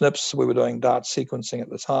 couple of SNPs. We were doing DART sequencing at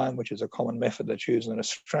the time, which is a common method that's used in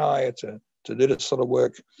Australia to do this sort of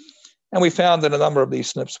work. And we found that a number of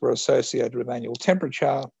these SNPs were associated with annual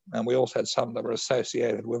temperature, and we also had some that were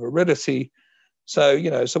associated with aridity.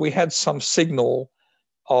 So, so we had some signal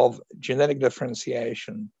of genetic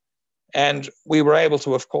differentiation. And we were able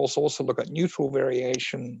to, of course, also look at neutral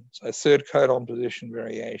variation, so third codon position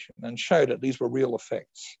variation, and show that these were real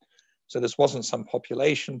effects. So this wasn't some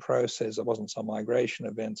population process, it wasn't some migration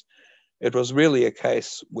event. It was really a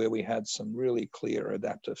case where we had some really clear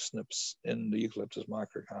adaptive SNPs in the Eucalyptus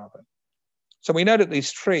microcarpa. So we know that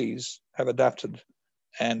these trees have adapted,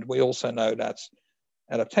 and we also know that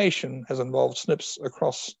adaptation has involved SNPs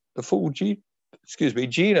across the full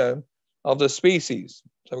genome of the species.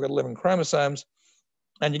 So we've got 11 chromosomes,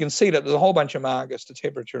 and you can see that there's a whole bunch of markers to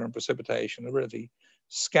temperature and precipitation, aridity,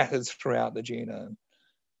 scattered throughout the genome.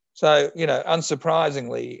 So,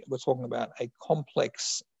 unsurprisingly, we're talking about a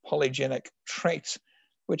complex polygenic trait,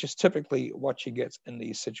 which is typically what you get in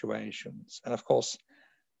these situations. And of course,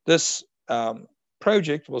 this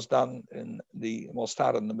project was done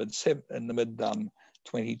started in the mid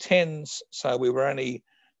 2010s. So we were only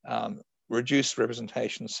reduced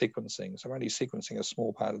representation sequencing. So we're only sequencing a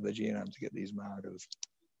small part of the genome to get these markers.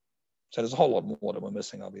 So there's a whole lot more that we're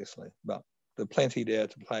missing, obviously, but there's plenty there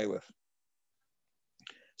to play with.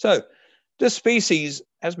 So this species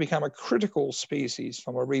has become a critical species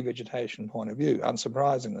from a revegetation point of view,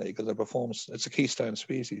 unsurprisingly, because it's a keystone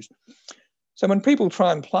species. So when people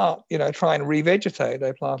try and plant, try and revegetate,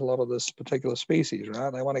 they plant a lot of this particular species,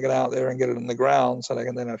 right? They want to get out there and get it in the ground so they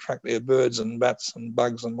can then attract their birds and bats and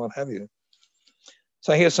bugs and what have you.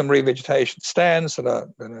 So here's some revegetation stands that are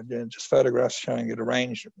just photographs showing you the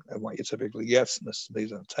range of what you typically get. And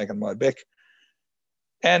these are taken by Beck.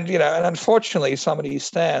 And, and unfortunately, some of these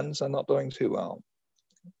stands are not doing too well.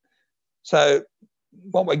 So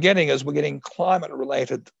what we're getting is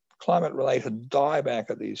climate-related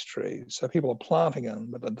dieback of these trees. So people are planting them,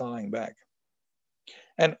 but they're dying back.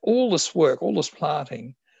 And all this work, all this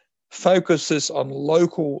planting, focuses on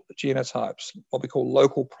local genotypes, what we call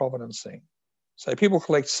local provenancing. So people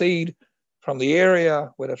collect seed from the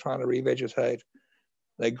area where they're trying to revegetate.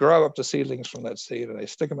 They grow up the seedlings from that seed, and they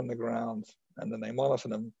stick them in the ground, and then they monitor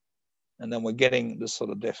them, and then we're getting this sort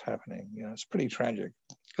of death happening. It's pretty tragic.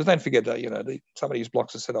 Because don't forget that, some of these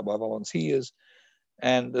blocks are set up by volunteers,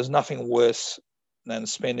 and there's nothing worse than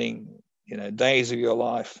spending, days of your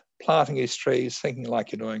life planting these trees, thinking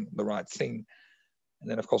like you're doing the right thing.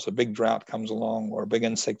 And then, of course, a big drought comes along, or a big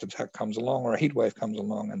insect attack comes along, or a heat wave comes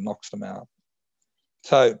along and knocks them out.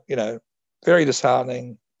 So, very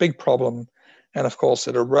disheartening, big problem. And of course,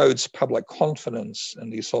 it erodes public confidence in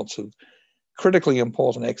these sorts of critically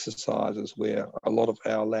important exercises where a lot of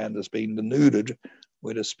our land has been denuded,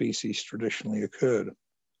 where the species traditionally occurred.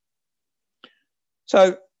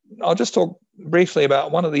 So I'll just talk briefly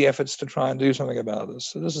about one of the efforts to try and do something about this.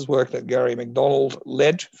 So this is work that Gary McDonald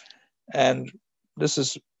led, and this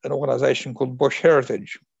is an organization called Bush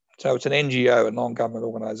Heritage. So it's an NGO, a non-government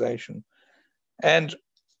organization. And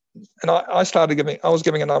I was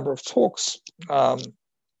giving a number of talks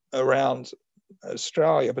around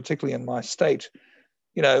Australia, particularly in my state,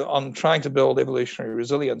 on trying to build evolutionary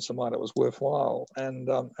resilience and why that was worthwhile. And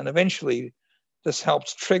eventually this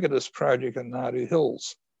helped trigger this project in Nadu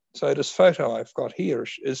Hills. So this photo I've got here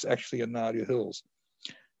is actually in Nadu Hills.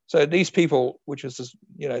 So these people, which is this,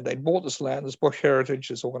 you know, they bought this land, this Bush Heritage,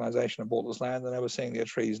 this organization had bought this land, and they were seeing their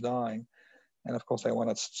trees dying. And of course, they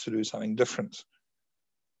wanted to do something different.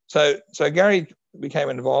 So Gary became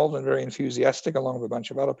involved and very enthusiastic, along with a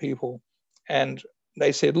bunch of other people. And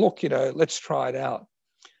they said, look, you know, let's try it out.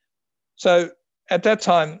 So at that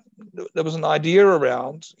time, there was an idea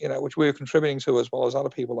around, you know, which we were contributing to, as well as other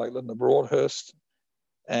people like Linda Broadhurst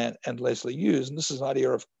and Leslie Hughes. And this is an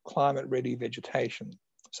idea of climate-ready vegetation.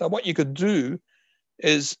 So what you could do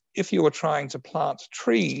is, if you were trying to plant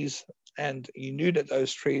trees and you knew that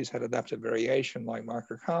those trees had adaptive variation like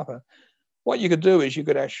microcarpa, what you could do is you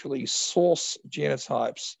could actually source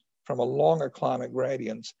genotypes from a longer climate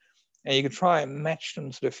gradient, and you could try and match them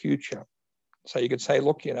to the future. So you could say,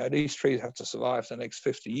 look, you know, these trees have to survive the next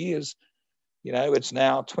 50 years. You know, it's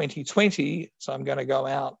now 2020, so I'm going to go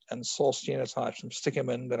out and source genotypes and stick them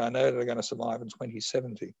in that I know that are going to survive in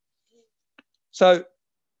 2070. So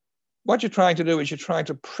what you're trying to do is you're trying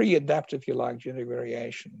to pre-adapt, if you like, genetic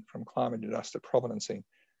variation from climate-adjusted provenancing.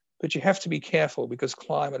 But you have to be careful, because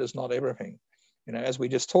climate is not everything. You know, as we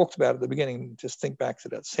just talked about at the beginning, just think back to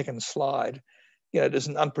that second slide, you know, there's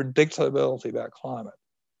an unpredictability about climate.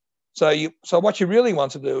 So what you really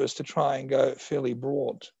want to do is to try and go fairly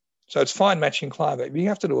broad. So it's fine matching climate, but you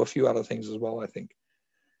have to do a few other things as well, I think.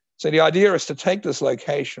 So the idea is to take this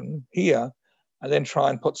location here and then try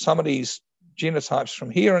and put some of these genotypes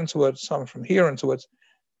from here into it, some from here into it,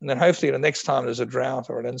 and then hopefully the next time there's a drought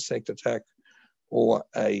or an insect attack or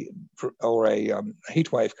a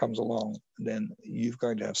heat wave comes along, then you're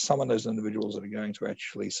going to have some of those individuals that are going to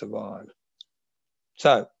actually survive.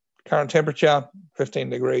 So current temperature, 15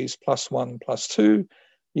 degrees, +1, +2.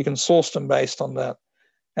 You can source them based on that.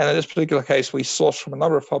 And in this particular case, we sourced from a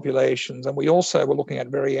number of populations, and we also were looking at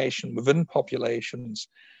variation within populations.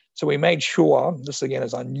 So we made sure, this again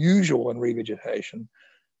is unusual in revegetation,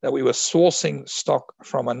 that we were sourcing stock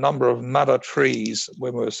from a number of mother trees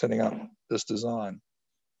when we were setting up this design.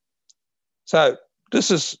 So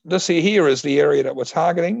this here is the area that we're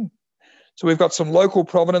targeting. So we've got some local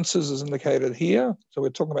provenances as indicated here. So we're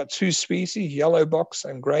talking about two species, yellow box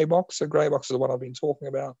and gray box. So gray box is the one I've been talking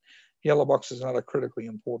about. Yellow box is another critically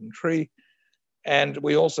important tree. And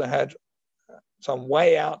we also had some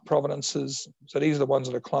way out provenances. So these are the ones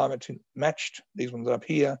that are climate matched, these ones up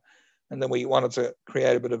here. And then we wanted to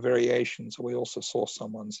create a bit of variation. So we also sourced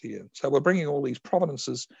some ones here. So we're bringing all these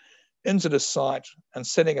provenances into this site and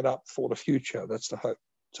setting it up for the future. That's the hope.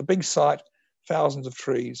 It's a big site, thousands of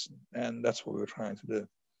trees, and that's what we were trying to do.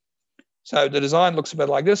 So the design looks a bit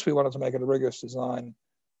like this. We wanted to make it a rigorous design.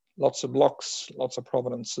 Lots of blocks, lots of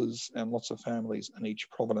provenances, and lots of families in each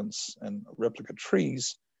provenance and replica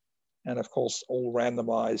trees. And of course, all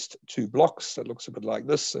randomized to blocks. That looks a bit like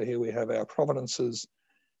this. So here we have our provenances,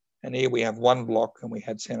 and here we have one block, and we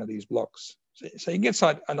had 10 of these blocks. So you get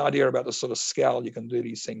an idea about the sort of scale you can do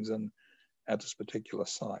these things in at this particular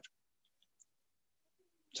site.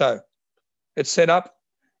 So it's set up.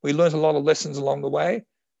 We learned a lot of lessons along the way.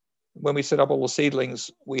 When we set up all the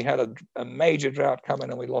seedlings, we had a major drought come in,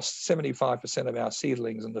 and we lost 75% of our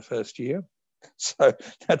seedlings in the first year. So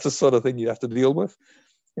that's the sort of thing you have to deal with.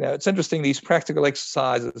 You know, it's interesting, these practical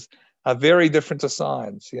exercises are very different to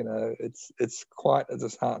science. You know, it's quite a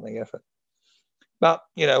disheartening effort. But,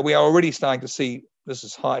 you know, we are already starting to see, this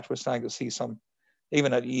is height, we're starting to see some,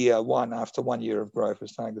 even at year one, after 1 year of growth, we're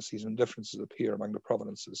starting to see some differences appear among the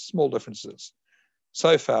provenances, small differences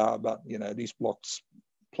so far, but, you know, these plots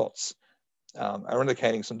are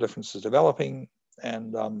indicating some differences developing,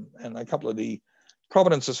 and a couple of the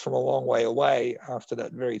provenances from a long way away after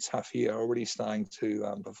that very tough year are already starting to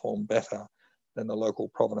perform better than the local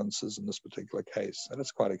provenances in this particular case. And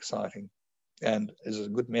it's quite exciting and is a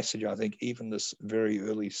good message, I think, even this very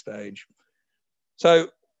early stage. So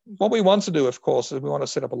what we want to do, of course, is we want to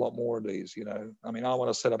set up a lot more of these. You know, I mean, I want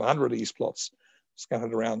to set up 100 of these plots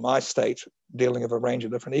scattered around my state, dealing with a range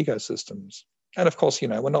of different ecosystems. And of course, you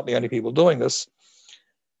know, we're not the only people doing this.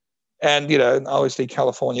 And, you know, obviously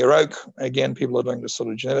California oak, again, people are doing this sort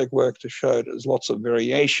of genetic work to show there's lots of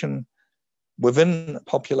variation within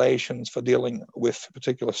populations for dealing with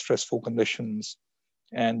particular stressful conditions.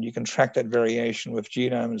 And you can track that variation with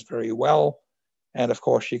genomes very well. And of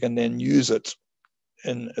course, you can then use it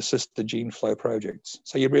in assisted gene flow projects.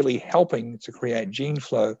 So you're really helping to create gene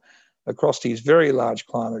flow across these very large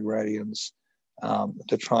climate gradients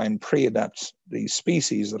to try and pre-adapt these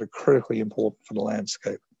species that are critically important for the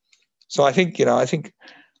landscape. So I think, you know,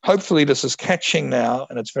 hopefully this is catching now,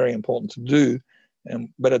 and it's very important to do,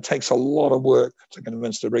 but it takes a lot of work to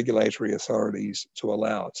convince the regulatory authorities to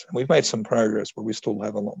allow it. And we've made some progress, but we still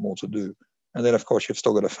have a lot more to do. And then, of course, you've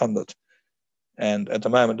still got to fund it. And at the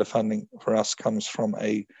moment, the funding for us comes from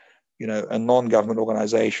a non-government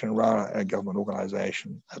organization rather than a government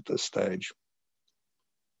organization at this stage.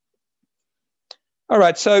 All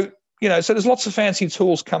right, so there's lots of fancy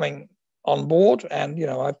tools coming on board, and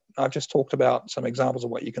I've just talked about some examples of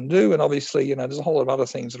what you can do, and obviously there's a whole lot of other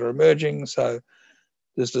things that are emerging. So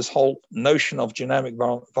there's this whole notion of genomic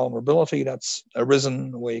vulnerability that's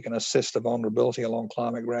arisen, where you can assess the vulnerability along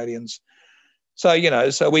climate gradients. So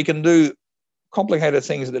so we can do complicated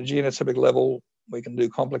things at the genotypic level. We can do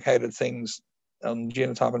complicated things on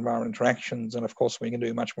genotype environment interactions, and of course we can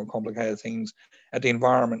do much more complicated things at the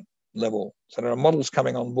environment level. So there are models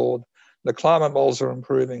coming on board. The climate models are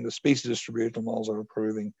improving, the species distribution models are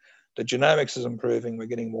improving, the genomics is improving, we're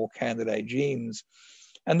getting more candidate genes,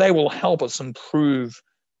 and they will help us improve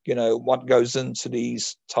what goes into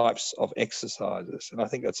these types of exercises. And I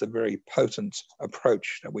think that's a very potent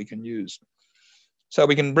approach that we can use. So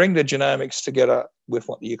we can bring the genomics together with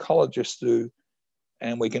what the ecologists do,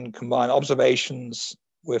 and we can combine observations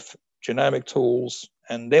with genomic tools,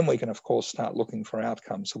 and then we can, of course, start looking for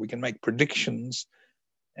outcomes. So we can make predictions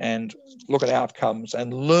and look at outcomes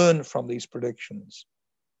and learn from these predictions.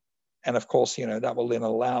 And of course, that will then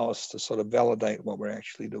allow us to sort of validate what we're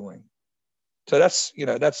actually doing. So that's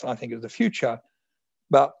I think is the future,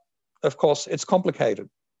 but of course it's complicated.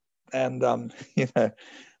 And,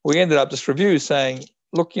 we ended up this review saying,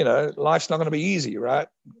 look, life's not going to be easy, right?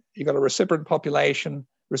 You've got a recipient population,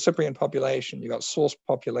 you've got source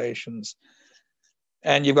populations,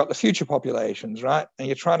 and you've got the future populations, right? And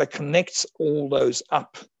you're trying to connect all those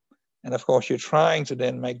up. And of course, you're trying to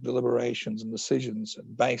then make deliberations and decisions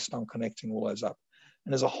based on connecting all those up.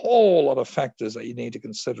 And there's a whole lot of factors that you need to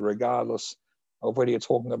consider, regardless of whether you're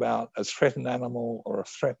talking about a threatened animal or a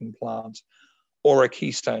threatened plant or a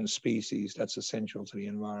keystone species that's essential to the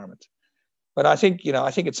environment. But I think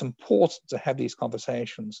it's important to have these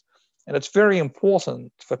conversations. And it's very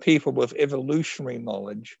important for people with evolutionary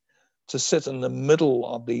knowledge to sit in the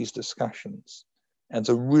middle of these discussions and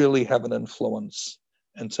to really have an influence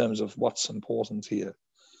in terms of what's important here.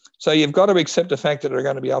 So you've got to accept the fact that there are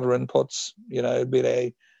going to be other inputs, be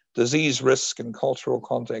they disease risk and cultural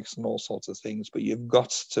context and all sorts of things, but you've got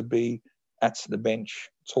to be at the bench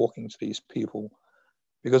talking to these people,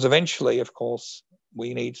 because eventually, of course,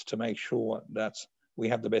 we need to make sure that we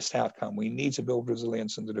have the best outcome. We need to build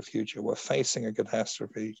resilience into the future. We're facing a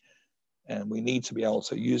catastrophe, and we need to be able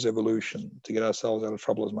to use evolution to get ourselves out of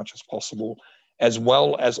trouble as much as possible, as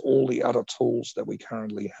well as all the other tools that we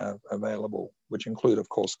currently have available, which include, of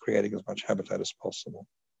course, creating as much habitat as possible.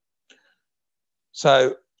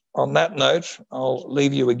 So on that note, I'll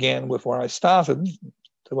leave you again with where I started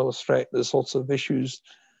to illustrate the sorts of issues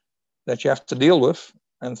that you have to deal with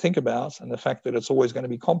and think about, and the fact that it's always going to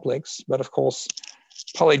be complex, but of course,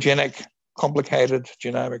 polygenic, complicated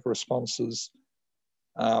genomic responses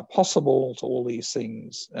are possible to all these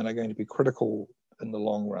things and are going to be critical in the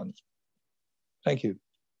long run. Thank you.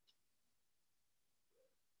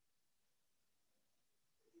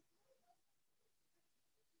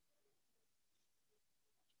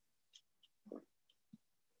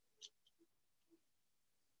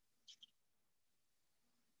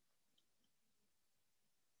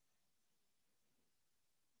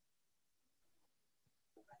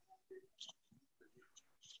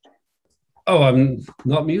 Oh, I'm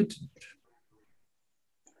not muted.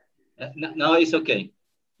 No, it's okay.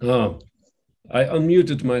 Oh, I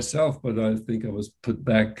unmuted myself, but I think I was put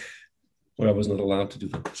back where I was not allowed to do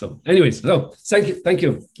that. So anyways, thank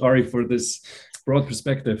you, Ary, for this broad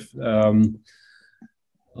perspective on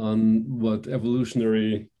what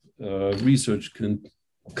evolutionary research can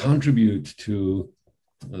contribute to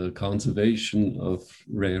conservation of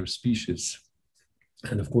rare species.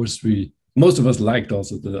 And of course, most of us liked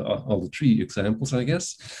also all the tree examples, I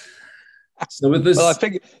guess. So with this, well, I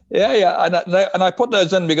think, yeah, and I put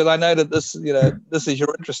those in because I know that this, this is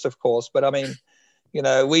your interest, of course. But I mean,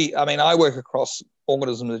 I work across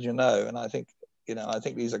organisms, as you know, and I think, I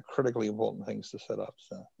think these are critically important things to set up.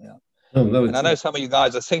 So yeah. Oh, no, and I know some of you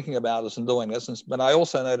guys are thinking about this and doing this, but I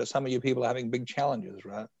also know that some of you people are having big challenges,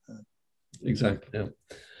 right? Exactly. Yeah.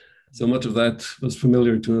 So much of that was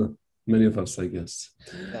familiar to many of us, I guess.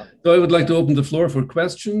 Yeah. So I would like to open the floor for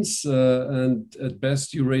questions, and at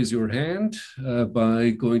best you raise your hand by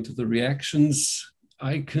going to the reactions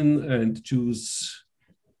icon and choose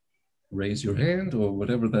raise your hand or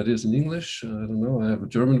whatever that is in English. I don't know, I have a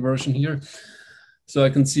German version here. So I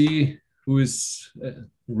can see who is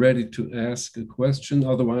ready to ask a question.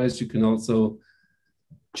 Otherwise, you can also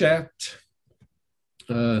chat,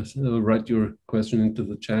 write your question into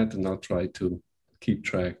the chat, and I'll try to keep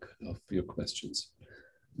track of your questions.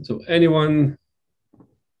 So anyone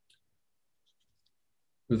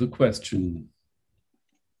with a question.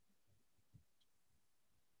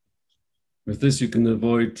 With this, you can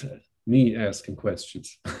avoid me asking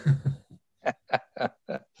questions.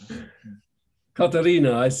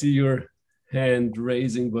 Katharina, I see your hand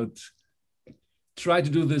raising, but try to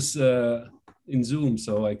do this in Zoom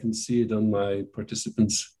so I can see it on my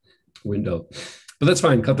participants window. But that's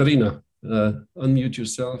fine, Katharina, unmute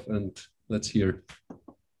yourself and let's hear.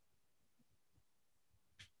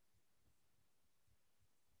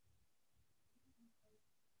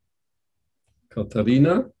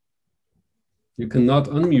 Katharina, you cannot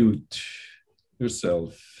unmute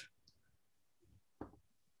yourself.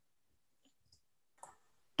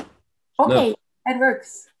 Okay, no. That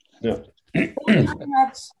works. Yeah. Thank you very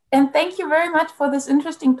much. And thank you very much for this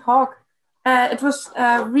interesting talk. It was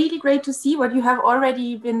really great to see what you have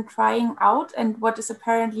already been trying out and what is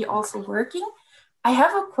apparently also working. I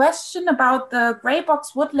have a question about the gray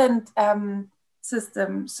box woodland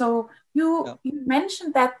system. So you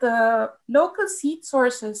mentioned that the local seed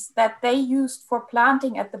sources that they used for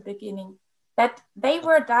planting at the beginning, that they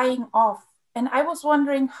were dying off. And I was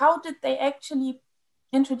wondering, how did they actually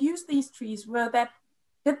introduce these trees?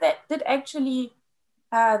 Did actually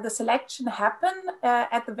the selection happen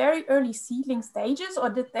at the very early seedling stages, or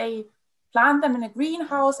did they plant them in a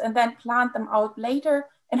greenhouse and then plant them out later?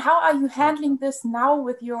 And how are you handling this now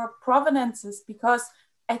with your provenances? Because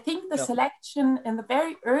I think the selection in the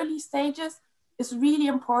very early stages is really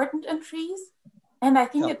important in trees. And I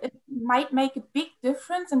think it might make a big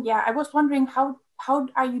difference. And yeah, I was wondering, how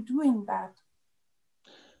are you doing that?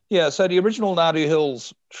 Yeah, so the original Nadu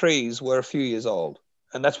Hills trees were a few years old,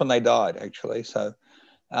 and that's when they died, actually. So,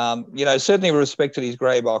 you know, certainly with respect to these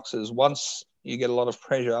grey boxes, once you get a lot of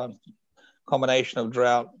pressure, combination of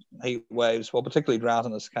drought, heat waves, well, particularly drought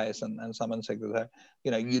in this case, and some insect attack,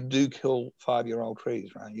 you know, you do kill 5-year-old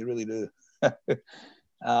trees, right? You really do.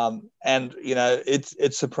 And, you know,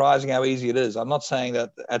 it's surprising how easy it is. I'm not saying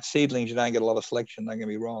that at seedlings you don't get a lot of selection, don't get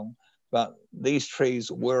me wrong, but these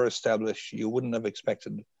trees were established. You wouldn't have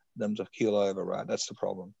expected them to keel over, right? That's the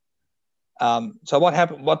problem. So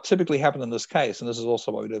what typically happened in this case, and this is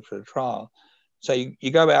also what we did for the trial, so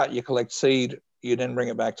you go out, you collect seed, you then bring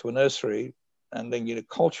it back to a nursery, and then you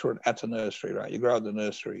culture it at the nursery, right? You grow at the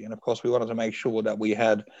nursery. And of course, we wanted to make sure that we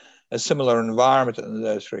had a similar environment in the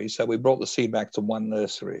nursery. So we brought the seed back to one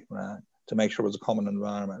nursery, right? To make sure it was a common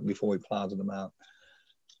environment before we planted them out.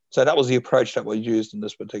 So that was the approach that we used in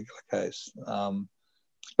this particular case.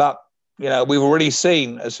 But, you know, we've already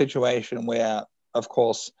seen a situation where, of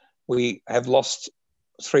course, we have lost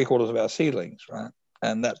 3/4 of our seedlings, right?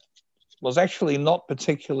 And that was actually not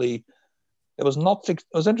particularly, it was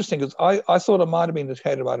interesting because I thought it might have been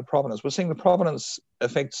dictated by the provenance. We're seeing the provenance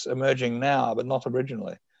effects emerging now, but not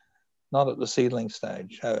originally, not at the seedling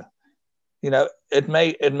stage. So, you know, it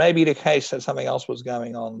may be the case that something else was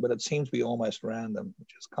going on, but it seems to be almost random,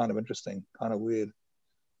 which is kind of interesting, kind of weird.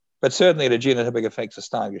 But certainly the genotypic effects are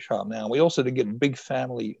starting to show up now. We also did get big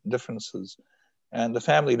family differences. And the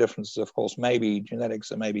family differences, of course, may be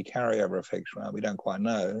genetics and maybe carryover effects, right? We don't quite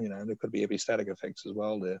know. You know, there could be epistatic effects as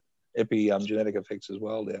well there, genetic effects as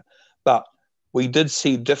well there. But we did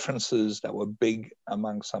see differences that were big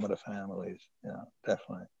among some of the families. Yeah,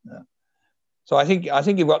 definitely. Yeah. So I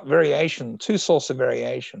think you've got variation, two sources of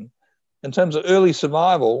variation. In terms of early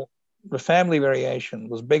survival, the family variation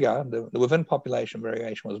was bigger. The within population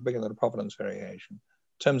variation was bigger than the provenance variation.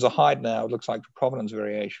 In terms of height now, it looks like the provenance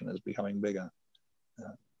variation is becoming bigger.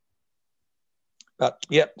 Yeah. But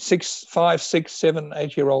yeah, 5, 6, 7,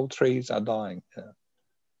 8-year-old trees are dying. Yeah.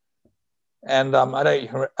 And I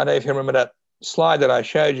don't know if you remember that slide that I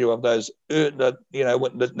showed you of those, that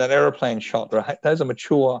aeroplane shot, right? Those are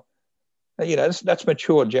mature, you know, that's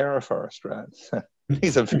mature jarrah forest, right? So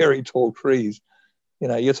these are very tall trees. You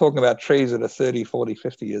know, you're talking about trees that are 30, 40,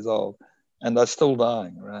 50 years old, and they're still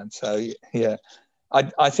dying, right? So yeah,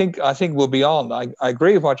 I think we're beyond. I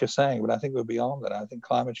agree with what you're saying, but I think we're beyond that. I think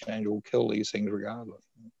climate change will kill these things regardless.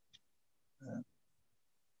 Yeah.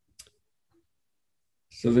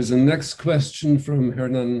 So there's a next question from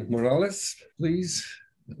Hernan Morales, please.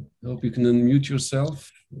 I hope you can unmute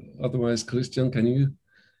yourself. Otherwise, Christian, can you?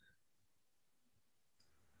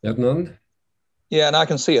 Hernan? Yeah, and I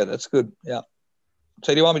can see it. That's good. Yeah.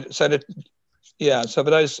 So do you want me to say that? Yeah. So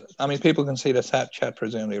for those, I mean, people can see the chat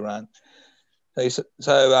presumably, right?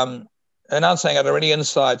 So, and I'm saying, are there any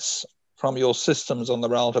insights from your systems on the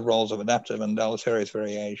relative roles of adaptive and deleterious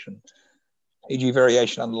variation, e.g.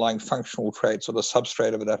 variation underlying functional traits or the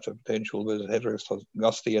substrate of adaptive potential versus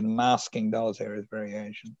heterozygosity and masking deleterious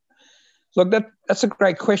variation? Look, that's a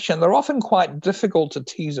great question. They're often quite difficult to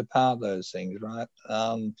tease apart, those things, right?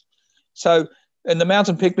 So In the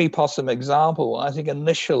mountain pygmy possum example, I think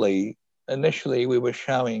initially we were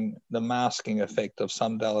showing the masking effect of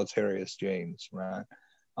some deleterious genes, right?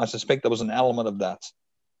 I suspect there was an element of that.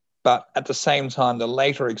 But at the same time, the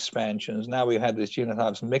later expansions, now we've had these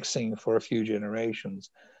genotypes mixing for a few generations.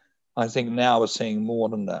 I think now we're seeing more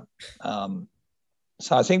than that.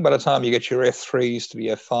 So I think by the time you get your F3s to the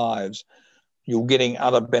F5s, you're getting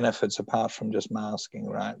other benefits apart from just masking,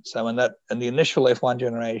 right? So in the initial F1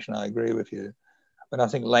 generation, I agree with you. But I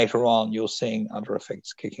think later on, you're seeing other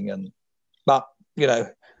effects kicking in. But, you know,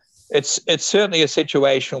 it's certainly a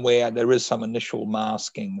situation where there is some initial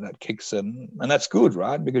masking that kicks in. And that's good,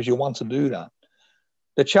 right? Because you want to do that.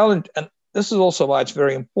 The challenge, and this is also why it's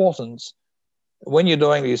very important when you're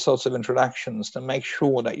doing these sorts of introductions to make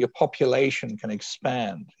sure that your population can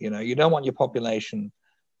expand. You know, you don't want your population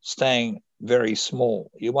staying very small.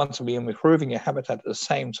 You want to be improving your habitat at the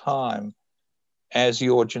same time as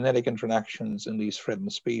your genetic introductions in these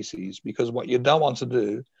threatened species, because what you don't want to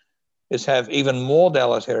do is have even more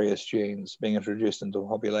deleterious genes being introduced into a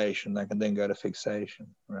population that can then go to fixation,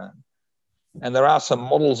 right? And there are some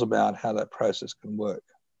models about how that process can work.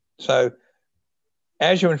 So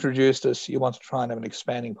as you introduce this, you want to try and have an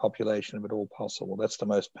expanding population if at all possible. That's the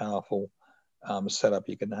most powerful setup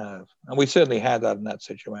you can have. And we certainly had that in that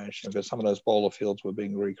situation because some of those boulder fields were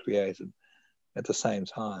being recreated at the same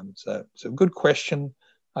time. So it's a good question.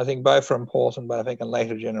 I think both are important, but I think in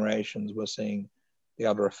later generations, we're seeing the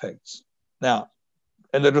other effects. Now,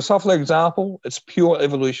 in the Drosophila example, it's pure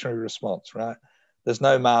evolutionary response, right? There's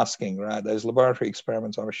no masking, right? Those laboratory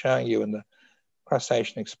experiments I was showing you in the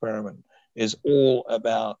crustacean experiment is all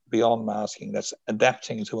about beyond masking. That's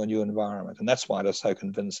adapting to a new environment. And that's why they're so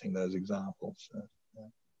convincing, those examples.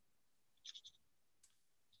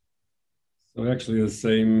 So actually the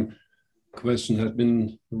same question had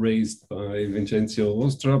been raised by Vincenzo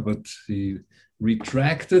Ostra, but he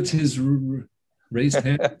retracted his raised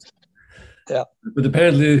hand. Yeah. But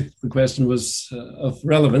apparently the question was of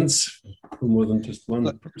relevance for more than just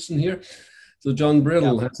one person here. So John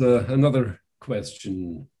Brittle has another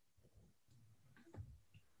question.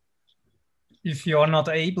 If you're not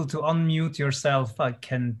able to unmute yourself, I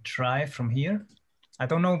can try from here. I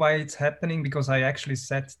don't know why it's happening because I actually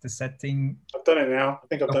set the setting. I've done it now. I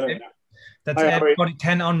think I've done it now. That's everybody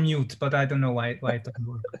can unmute, but I don't know why it doesn't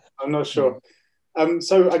work. I'm not sure.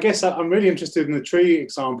 So I guess I'm really interested in the tree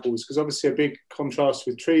examples because obviously a big contrast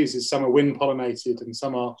with trees is some are wind pollinated and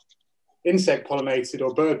some are insect pollinated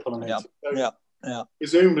or bird pollinated. Yeah.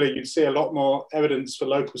 Presumably you'd see a lot more evidence for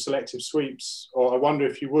local selective sweeps, or I wonder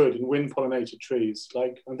if you would in wind pollinated trees.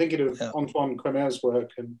 Like I'm thinking of Antoine Cremer's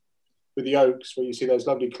work and with the oaks where you see those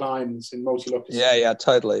lovely clines in multi-locus. Yeah,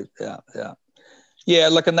 totally. Yeah,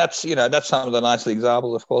 look, and that's, you know, that's some of the nice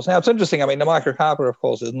examples, of course. Now, it's interesting. I mean, the microcarpa, of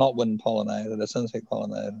course, is not wind pollinated, it's insect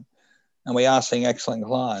pollinated. And we are seeing excellent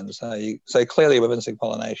clines. So clearly with insect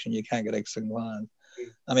pollination, you can't get excellent clines.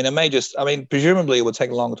 I mean, it may just, I mean, presumably it would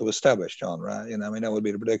take longer to establish, John, right? You know, I mean, that would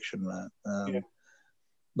be the prediction, right?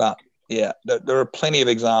 But yeah, there are plenty of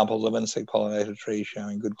examples of insect pollinated trees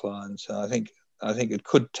showing good clines. So I think it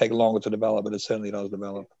could take longer to develop, but it certainly does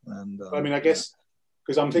develop. And I mean, I guess,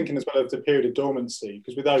 because I'm thinking as well of the period of dormancy,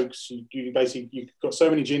 because with oaks, you basically, you've got so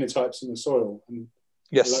many genotypes in the soil, and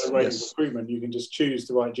low rate of recruitment, you can just choose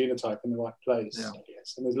the right genotype in the right place, I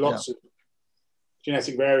guess. And there's lots of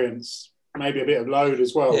genetic variants, maybe a bit of load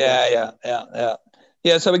as well.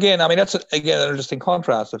 Yeah, so again, I mean, that's, an interesting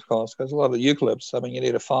contrast, of course, because a lot of the eucalypts, I mean, you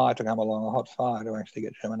need a fire to come along, a hot fire to actually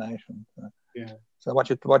get germination. So what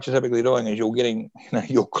you're typically doing is you're getting,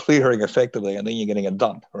 you're clearing effectively, and then you're getting a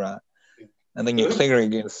dump, right? And then you're clearing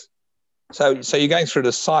against. So you're going through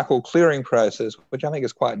the cycle clearing process, which I think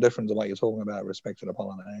is quite different to what you're talking about with respect to the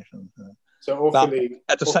pollination. So awfully,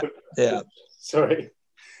 at the same,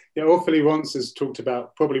 Awfully once has talked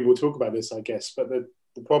about, probably we'll talk about this, I guess, but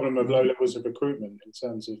the problem of low levels of recruitment in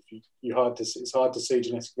terms of it's hard to see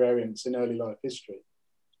genetic variants in early life history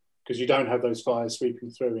because you don't have those fires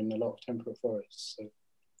sweeping through in a lot of temperate forests. So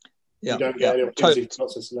you don't get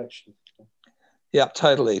lots of selection. Yeah,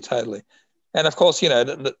 totally. And of course,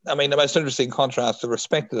 the most interesting contrast with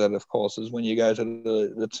respect to that, of course, is when you go to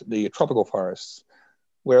the tropical forests,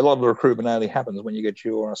 where a lot of the recruitment only happens when you get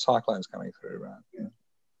your cyclones coming through, right?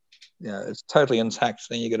 Yeah, it's totally intact.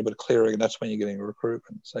 Then you get a bit of clearing, and that's when you're getting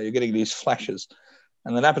recruitment. So you're getting these flashes.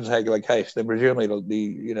 And in that particular case, then presumably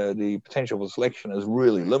the potential for selection is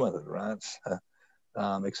really limited, right?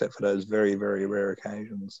 So, except for those very, very rare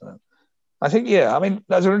occasions. So I think,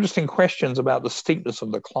 those are interesting questions about the steepness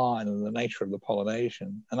of decline and the nature of the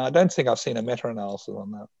pollination. And I don't think I've seen a meta-analysis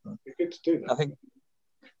on that. It'd be good to do that.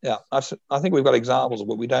 Yeah, I think we've got examples,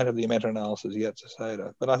 but we don't have the meta-analysis yet to say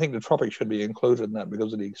that. But I think the tropics should be included in that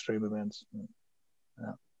because of the extreme events.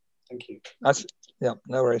 Yeah. Thank you. Yeah,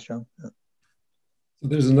 no worries, John. Yeah. So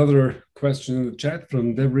there's another question in the chat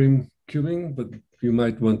from Devrim Cubing, but you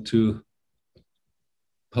might want to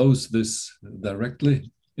pose this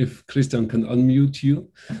directly if Christian can unmute you.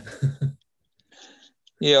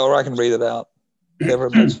 Yeah, or I can read it out.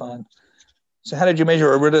 Devrim, that's fine. So how did you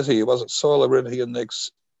measure aridity? Was it soil aridity index,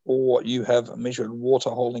 or you have measured water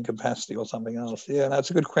holding capacity or something else? Yeah, that's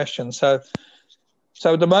a good question. So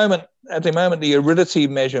at the moment, the aridity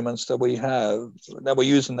measurements that we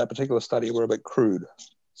use in that particular study were a bit crude.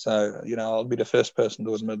 So, I'll be the first person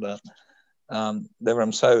to admit that.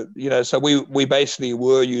 So we basically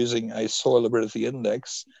were using a soil aridity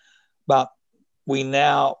index, but we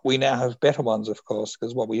now have better ones, of course,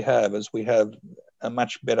 because what we have is a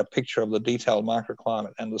much better picture of the detailed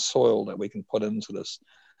microclimate and the soil that we can put into this.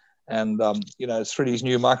 And, through these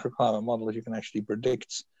new microclimate models, you can actually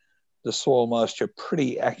predict the soil moisture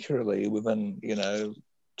pretty accurately within,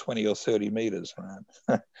 20 or 30 meters,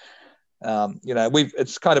 right?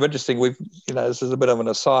 It's kind of interesting. This is a bit of an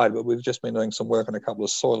aside, but we've just been doing some work on a couple of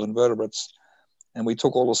soil invertebrates, and we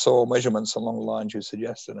took all the soil measurements along the lines you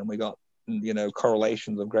suggested, and we got,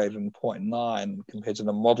 correlations of greater than 0.9 compared to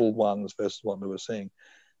the modeled ones versus what we were seeing.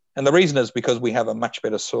 And the reason is because we have a much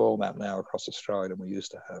better soil map now across Australia than we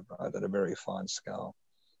used to have, right, at a very fine scale.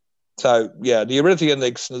 So, yeah, the aridity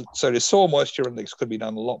index, so the soil moisture index could be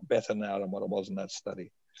done a lot better now than what it was in that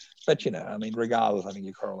study. But, regardless, I think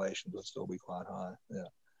your correlations would still be quite high.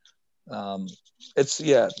 Yeah.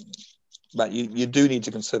 But you do need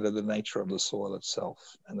to consider the nature of the soil itself,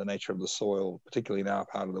 and the nature of the soil, particularly in our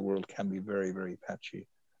part of the world, can be very, very patchy.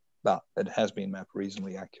 But it has been mapped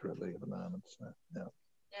reasonably accurately at the moment. So, yeah.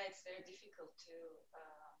 Yeah, it's very difficult to,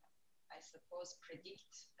 I suppose,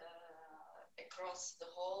 predict across the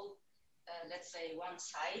whole, let's say, one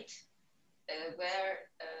site where,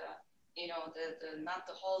 not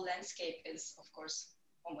the whole landscape is, of course,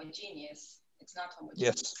 homogeneous. It's not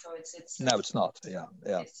homogeneous. Yes. So it's no, it's not. Yeah.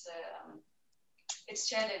 It's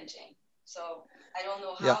challenging. So I don't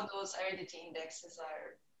know how those aridity indexes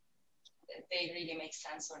they really make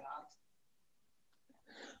sense or not.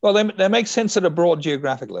 Well, they make sense at a broad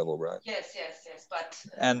geographic level, right? Yes. But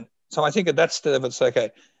and so I think at that step it's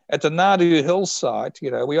okay. At the Nadu Hill site,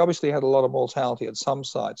 we obviously had a lot of mortality at some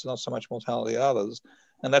sites, not so much mortality at others,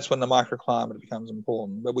 and that's when the microclimate becomes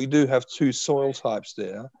important. But we do have two soil types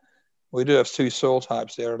there.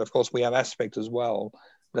 And of course we have aspect as well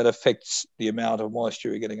that affects the amount of moisture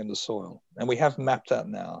you're getting in the soil, and we have mapped that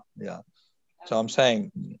now. Yeah. So I'm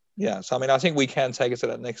saying, so I think we can take it to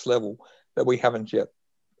that next level, but we haven't yet.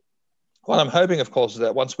 What I'm hoping, of course, is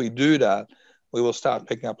that once we do that, we will start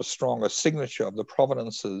picking up a stronger signature of the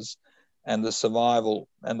provenances and the survival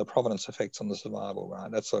and the provenance effects on the survival,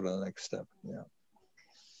 right? That's sort of the next step.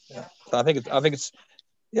 Yeah. So I think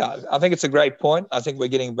it's a great point. I think we're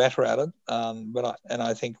getting better at it.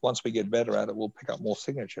 I think once we get better at it, we'll pick up more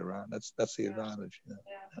signature, right? That's the advantage. Yeah.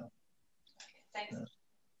 Thanks.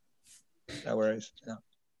 Yeah. No worries. Yeah.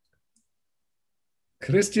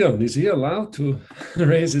 Christian, is he allowed to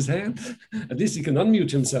raise his hand? At least he can unmute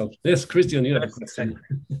himself. Yes, Christian, you have a question.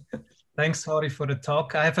 Thanks, Ary, for the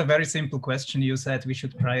talk. I have a very simple question. You said we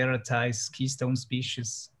should prioritize keystone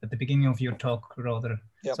species at the beginning of your talk, rather.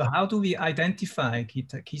 Yep. So how do we identify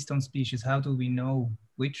keystone species? How do we know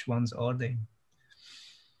which ones are they?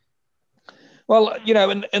 Well,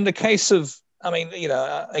 in the case of,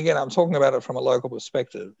 again, I'm talking about it from a local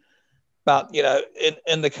perspective. But,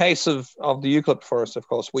 in the case of the eucalypt forest, of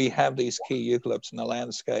course, we have these key eucalypts in the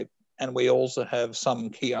landscape, and we also have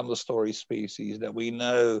some key understory species that we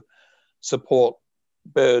know support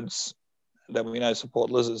birds, that we know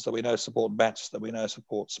support lizards, that we know support bats, that we know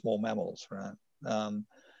support small mammals, right?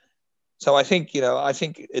 So I think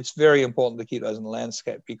it's very important to keep those in the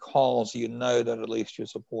landscape because that at least you're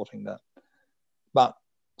supporting that. But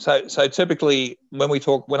So typically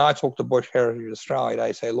when I talk to Bush Heritage Australia,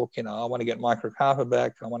 they say, look, I want to get microcarpa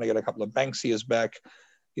back. I want to get a couple of Banksias back.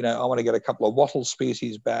 I want to get a couple of wattle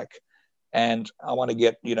species back. And I want to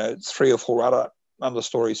get, 3 or 4 other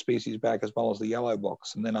understory species back as well as the yellow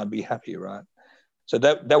box. And then I'd be happy, right? So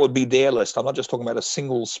that would be their list. I'm not just talking about a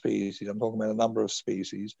single species. I'm talking about a number of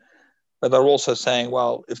species. But they're also saying,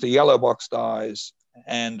 well, if the yellow box dies,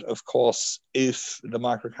 and of course, if the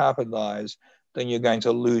microcarpa dies, then you're going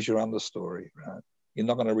to lose your understory, right? You're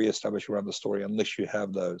not going to reestablish your understory unless you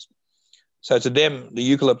have those. So to them, the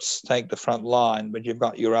eucalypts take the front line, but you've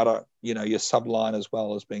got your other, your subline as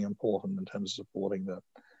well as being important in terms of supporting that.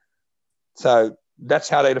 So that's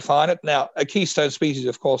how they define it. Now, a keystone species,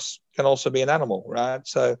 of course, can also be an animal, right?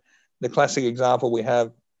 So the classic example we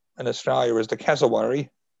have in Australia is the cassowary.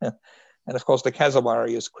 And of course, the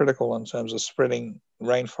cassowary is critical in terms of spreading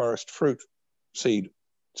rainforest fruit seed.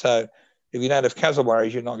 So if you don't have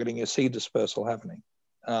cassowaries, you're not getting your seed dispersal happening.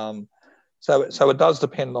 So it does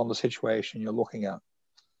depend on the situation you're looking at.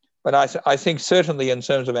 But I think certainly in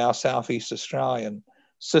terms of our Southeast Australian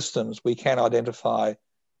systems, we can identify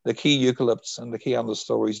the key eucalypts and the key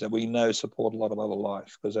understories that we know support a lot of other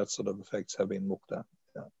life, because that sort of effects have been looked at.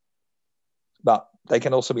 Yeah. But they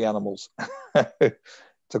can also be animals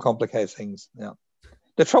to complicate things. Yeah.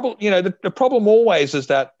 The trouble, the problem always is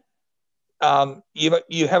that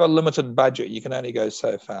you have a limited budget. You can only go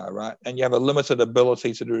so far, right? And you have a limited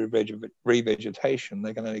ability to do revegetation.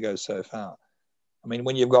 They can only go so far. I mean,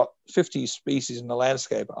 when you've got 50 species in the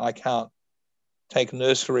landscape, I can't take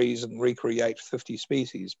nurseries and recreate 50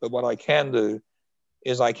 species. But what I can do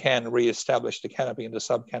is I can reestablish the canopy into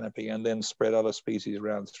subcanopy and then spread other species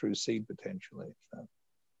around through seed potentially. So.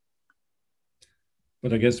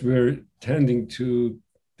 But I guess we're tending to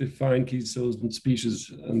define keystone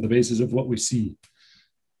species on the basis of what we see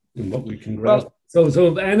and what we can grasp. Well,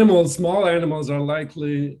 so animals, small animals are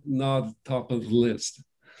likely not top of the list.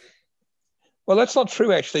 Well, that's not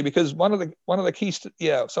true actually, because one of the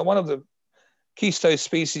keystone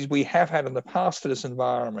species we have had in the past for this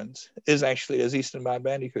environment is actually as eastern barred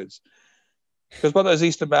bandicoots. Because what those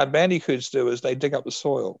eastern barred bandicoots do is they dig up the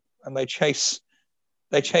soil and they chase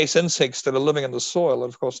insects that are living in the soil,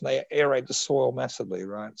 and of course they aerate the soil massively,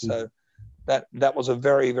 right? So that was a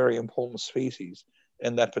very, very important species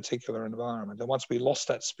in that particular environment. And once we lost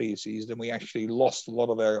that species, then we actually lost a lot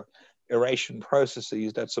of our aeration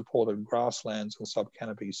processes that supported grasslands and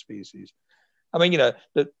subcanopy species. I mean,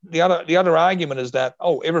 the other argument is that,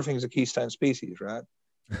 everything's a keystone species, right?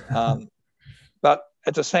 But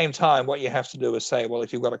at the same time, what you have to do is say, well,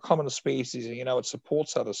 if you've got a common species and it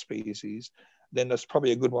supports other species, then that's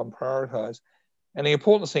probably a good one to prioritize. And the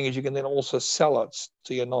important thing is you can then also sell it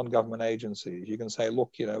to your non-government agencies. You can say,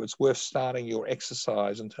 look, it's worth starting your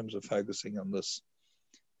exercise in terms of focusing on this.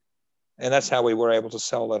 And that's how we were able to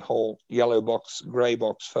sell that whole yellow box, gray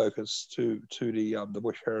box focus to the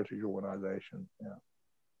Bush Heritage Organization. Yeah.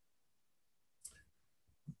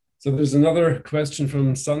 So there's another question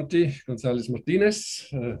from Santi Gonzalez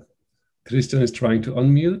Martinez. Christian is trying to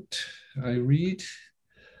unmute. I read.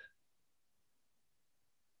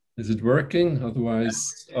 Is it working?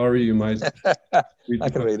 Otherwise, Ary, you might. I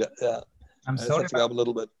can read it. Yeah. I'm sorry. To go up a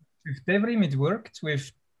little bit. With Devrim, it worked.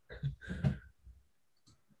 With.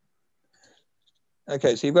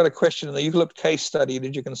 Okay, so you've got a question in the eucalypt case study.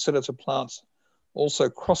 Did you consider to plant also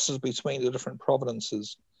crosses between the different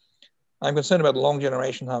provenances? I'm concerned about the long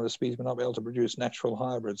generation time of species may not be able to produce natural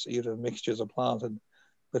hybrids, either if mixtures are planted,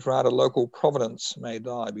 but rather local provenance may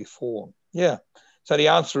die before. Yeah. So the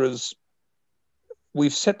answer is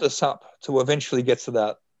we've set this up to eventually get to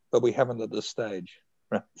that, but we haven't at this stage.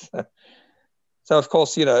 Right? So of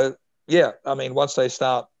course, once they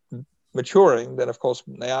start maturing, then of course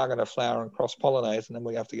they are going to flower and cross-pollinate, and then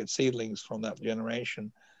we have to get seedlings from that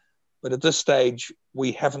generation. But at this stage,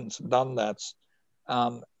 we haven't done that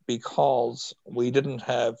because we didn't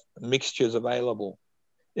have mixtures available.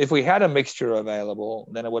 If we had a mixture available,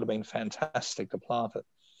 then it would have been fantastic to plant it.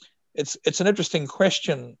 It's an interesting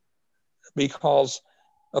question because,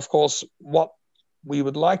 of course, what we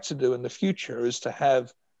would like to do in the future is to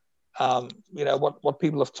have what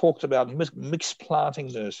people have talked about, mixed planting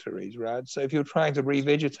nurseries, right? So if you're trying to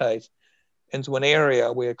revegetate into an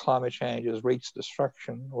area where climate change has reached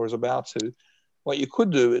destruction or is about to, what you could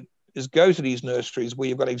do is go to these nurseries where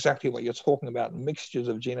you've got exactly what you're talking about, mixtures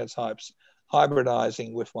of genotypes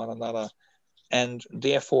hybridizing with one another and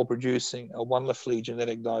therefore producing a wonderfully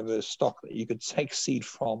genetic diverse stock that you could take seed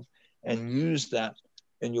from and use that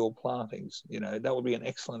in your plantings. That would be an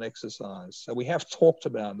excellent exercise. So we have talked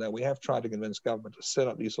about that. We have tried to convince government to set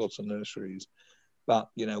up these sorts of nurseries, but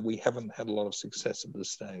we haven't had a lot of success at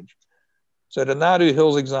this stage. So the Nadu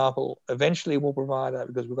Hills example eventually will provide that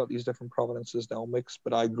because we've got these different provenances, they'll mix,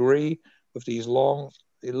 but I agree with these long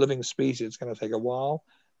living species, it's going to take a while.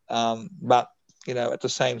 But at the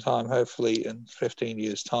same time, hopefully in 15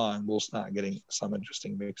 years time, we'll start getting some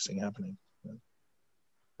interesting mixing happening.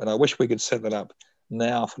 But I wish we could set that up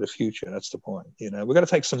now for the future. That's the point. We've got to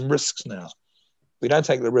take some risks now. If we don't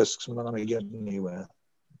take the risks, we're not going to get anywhere.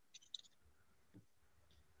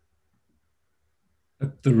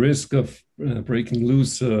 At the risk of breaking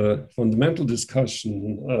loose fundamental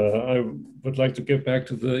discussion, I would like to get back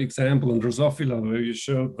to the example in Drosophila where you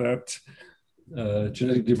showed that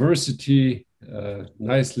genetic diversity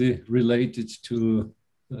nicely related to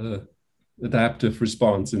adaptive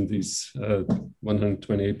response in these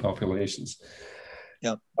 128 populations.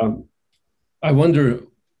 Yeah. I wonder,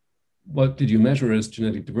 what did you measure as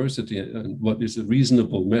genetic diversity, and what is a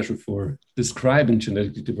reasonable measure for describing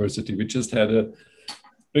genetic diversity? We just had a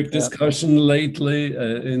big discussion lately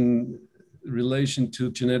in relation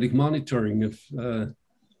to genetic monitoring of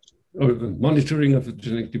or monitoring of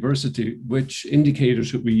genetic diversity. Which indicator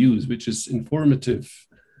should we use, which is informative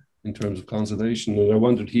in terms of conservation? And I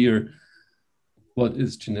wondered here, what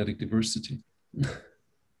is genetic diversity?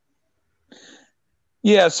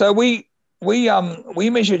 Yeah, so we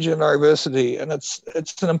measure genetic diversity, and it's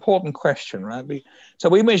an important question, right? So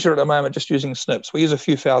we measure at the moment just using SNPs. We use a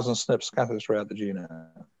few thousand SNPs scattered throughout the genome.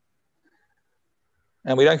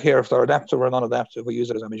 And we don't care if they're adaptive or non-adaptive, we use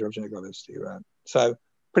it as a measure of genetic diversity, right? So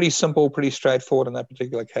pretty simple, pretty straightforward in that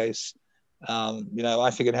particular case. You know, I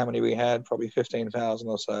figured how many we had, probably 15,000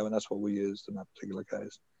 or so, and that's what we used in that particular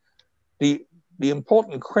case. The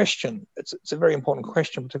important question, it's a very important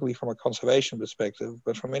question, particularly from a conservation perspective,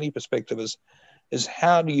 but from any perspective is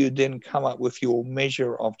how do you then come up with your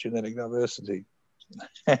measure of genetic diversity?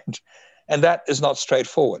 And that is not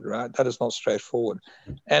straightforward, right? That is not straightforward.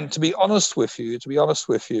 And to be honest with you,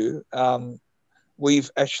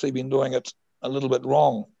 we've actually been doing it a little bit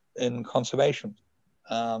wrong in conservation.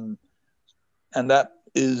 And that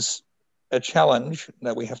is a challenge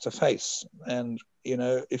that we have to face. And, you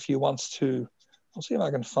know, if you want to, I'll see if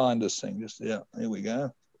I can find this thing. Just, yeah, here we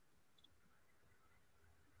go.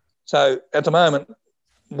 So at the moment,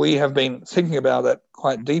 we have been thinking about that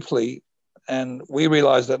quite deeply, and we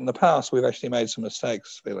realized that in the past, we've actually made some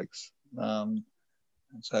mistakes, Felix. And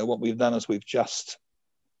so what we've done is we've just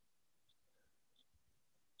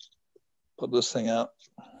put this thing out.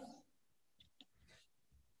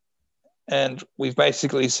 And we've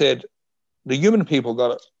basically said the human people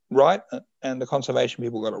got it right and the conservation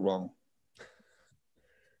people got it wrong.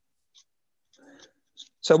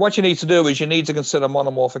 So what you need to do is you need to consider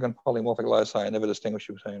monomorphic and polymorphic loci and never distinguish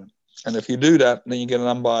between them. And if you do that, then you get an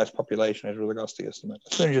unbiased population as regards to the estimate.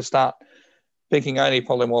 As soon as you start picking only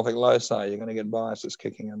polymorphic loci, you're going to get biases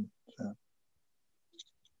kicking in. So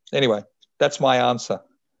anyway, that's my answer.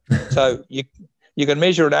 So you can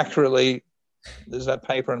measure it accurately. There's that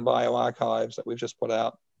paper in bioarchives that we've just put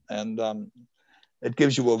out, and it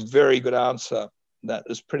gives you a very good answer that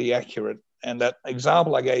is pretty accurate. And that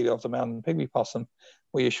example I gave you of the mountain pygmy possum,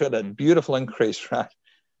 where you showed that beautiful increase, right,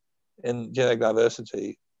 in genetic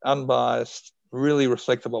diversity, unbiased, really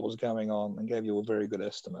reflected what was going on and gave you a very good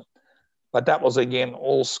estimate. But that was, again,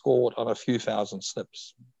 all scored on a few thousand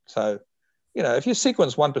SNPs. So, you know, if you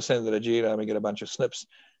sequence 1% of the genome and get a bunch of SNPs,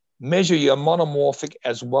 measure your monomorphic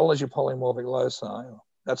as well as your polymorphic loci.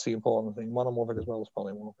 That's the important thing, monomorphic as well as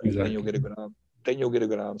polymorphic. Exactly. Then you'll get a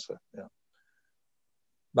good answer. Yeah.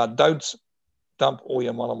 But don't dump all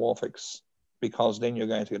your monomorphics, because then you're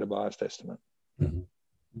going to get a biased estimate. Mm-hmm.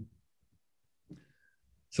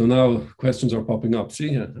 So now questions are popping up.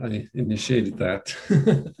 See, I initiated that.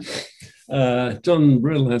 John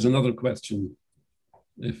Brill has another question.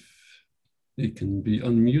 If he can be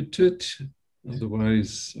unmuted,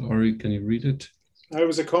 otherwise, Ary, can you read it? There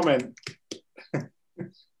was a comment.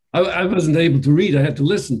 I wasn't able to read, I had to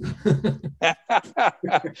listen.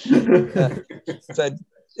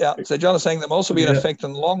 So John is saying there will also be an effect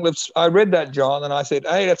on long-lived. I read that, John, and I said,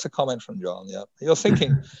 hey, that's a comment from John. Yeah, you're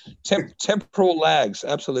thinking temporal lags.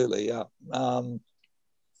 Absolutely, yeah.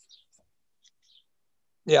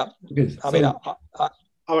 Yeah. Okay, I mean,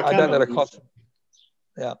 I don't know the cost.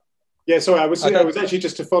 Yeah. Yeah, sorry, I was actually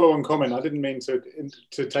just a follow-on comment. I didn't mean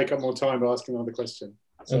to take up more time by asking another question.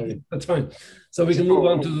 So okay, that's fine. So we can move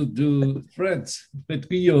on to Fred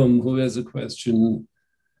Guillaume, who has a question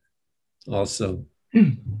also.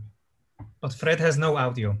 But Fred has no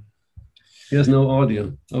audio. He has no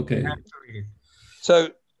audio. Okay. So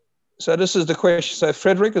this is the question. So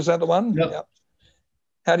Frederick, is that the one? Yep. Yeah.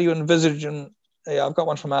 How do you envisage? Yeah, I've got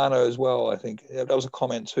one from Arno as well. I think that was a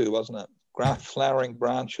comment too, wasn't it? Graft flowering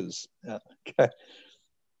branches. Yeah. Okay.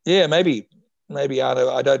 Yeah, maybe Arno.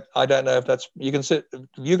 I don't know if that's, you can sit.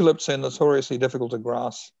 Eucalypts are notoriously difficult to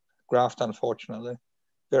graft, unfortunately.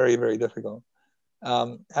 Very, very difficult.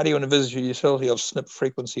 How do you envisage the utility of SNP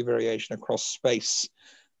frequency variation across space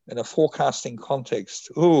in a forecasting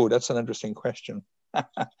context? Ooh, that's an interesting question.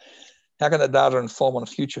 How can the data inform on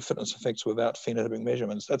future fitness effects without phenotypic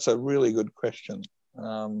measurements? That's a really good question.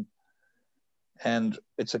 And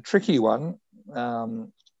it's a tricky one.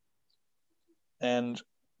 And,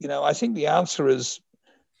 you know, I think the answer is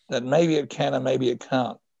that maybe it can and maybe it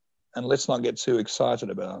can't. And let's not get too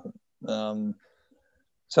excited about it.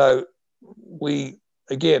 So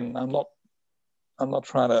again, I'm not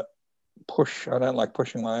trying to push. I don't like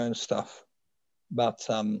pushing my own stuff, but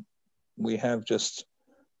we have just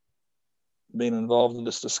been involved in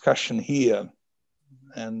this discussion here,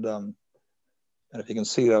 and if you can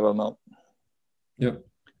see that or not. Yep.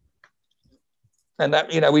 And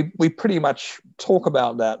that, you know, we pretty much talk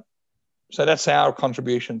about that. So that's our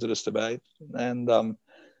contribution to this debate. And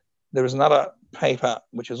there is another paper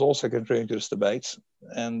which is also contributing to this debate.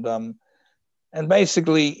 And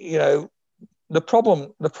basically, you know, the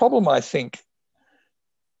problem I think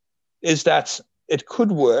is that it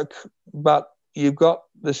could work, but you've got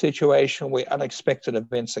the situation where unexpected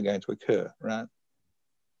events are going to occur, right?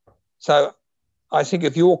 So I think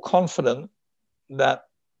if you're confident that,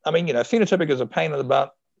 I mean, you know, phenotypic is a pain in the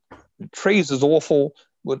butt. Trees is awful.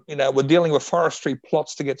 We're dealing with forestry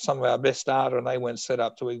plots to get some of our best data, and they weren't set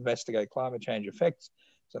up to investigate climate change effects.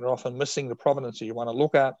 So they're often missing the provenances you want to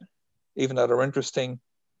look at, even though they're interesting.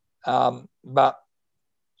 But,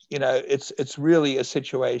 you know, it's really a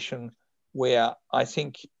situation where I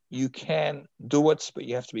think you can do it, but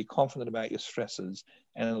you have to be confident about your stresses.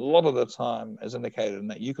 And a lot of the time, as indicated in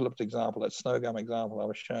that eucalypt example, that snow gum example I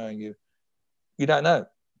was showing you, you don't know,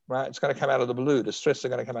 right? It's going to come out of the blue. The stress are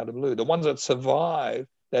going to come out of the blue. The ones that survive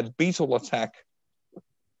that beetle attack,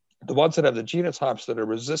 the ones that have the genotypes that are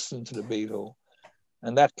resistant to the beetle,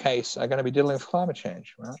 in that case, are going to be dealing with climate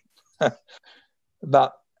change, right?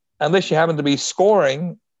 But unless you happen to be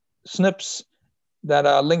scoring SNPs that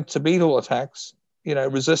are linked to beetle attacks, you know,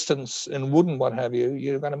 resistance in wood and what have you,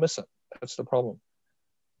 you're going to miss it. That's the problem.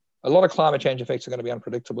 A lot of climate change effects are going to be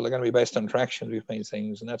unpredictable. They're going to be based on interactions between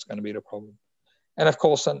things, and that's going to be the problem. And of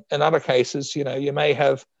course, in other cases, you know, you may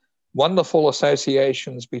have wonderful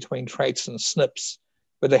associations between traits and SNPs,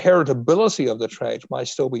 but the heritability of the trait might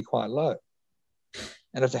still be quite low.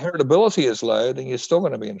 And if the heritability is low, then you're still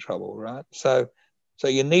going to be in trouble, right? So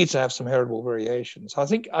you need to have some heritable variations. I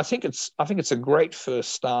think it's a great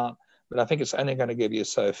first start, but I think it's only going to give you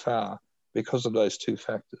so far because of those two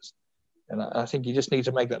factors. And I think you just need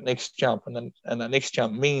to make that next jump, and that next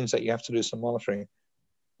jump means that you have to do some monitoring.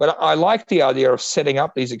 But I like the idea of setting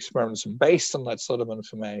up these experiments based on that sort of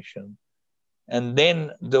information, and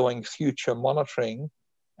then doing future monitoring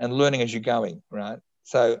and learning as you're going, right?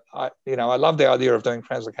 So I love the idea of doing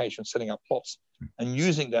translocation, setting up plots, and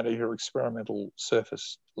using that as your experimental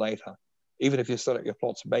surface later, even if you set up your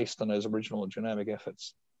plots based on those original genomic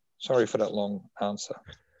efforts. Sorry for that long answer,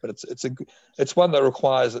 but it's one that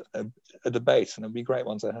requires a debate, and it'd be great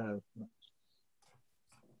ones to have.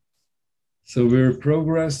 So we're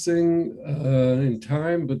progressing in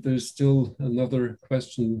time, but there's still another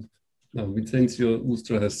question. No, Vicencio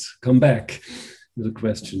Ustra has come back with a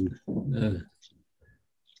question.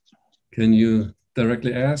 Can you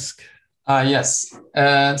directly ask? Yes.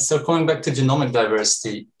 So going back to genomic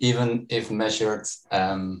diversity, even if measured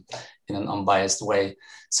in an unbiased way.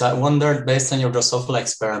 So I wondered, based on your Drosophila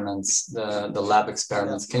experiments, the lab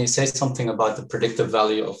experiments, can you say something about the predictive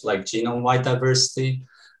value of like genome-wide diversity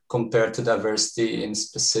compared to diversity in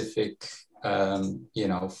specific,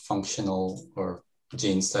 functional or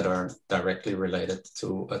genes that are directly related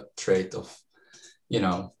to a trait of,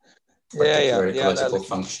 particular ecological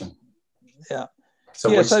function? Yeah. So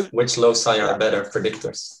which loci are better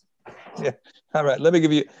predictors? Yeah. All right.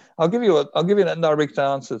 I'll give you an indirect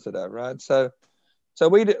answer to that, right? So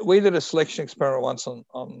we did a selection experiment once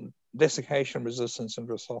on desiccation resistance in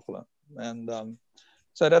Drosophila, and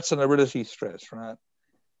so that's an aridity stress, right?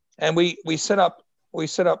 And we set up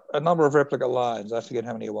a number of replicate lines. I forget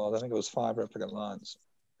how many it was. I think it was 5 replicate lines.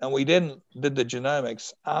 And we then did the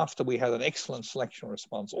genomics after we had an excellent selection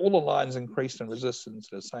response. All the lines increased in resistance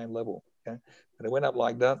at the same level. Okay, and it went up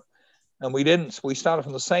like that. And we started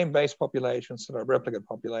from the same base population, set up replicate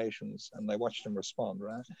populations, and they watched them respond,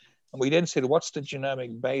 right? And we then said, what's the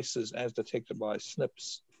genomic basis as detected by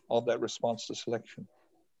SNPs of that response to selection?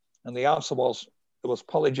 And the answer was, it was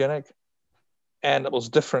polygenic, and it was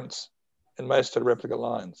different in most of the replicate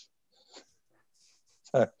lines.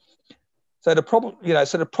 So the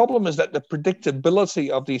problem is that the predictability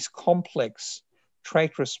of these complex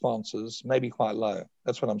trait responses may be quite low.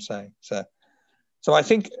 That's what I'm saying. So I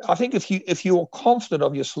think if you're confident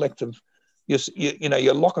of your selective,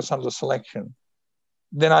 your locus under selection,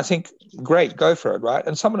 then I think great, go for it, right?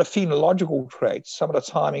 And some of the phenological traits, some of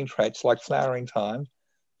the timing traits like flowering time,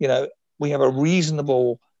 we have a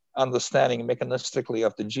reasonable understanding mechanistically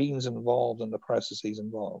of the genes involved and the processes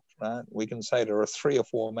involved, right? We can say there are 3 or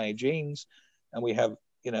 4 main genes, and we have,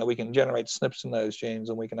 we can generate SNPs in those genes,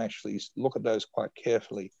 and we can actually look at those quite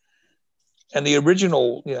carefully. And the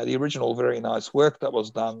original very nice work that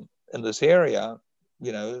was done in this area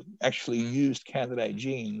actually used candidate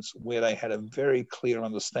genes where they had a very clear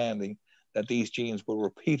understanding that these genes were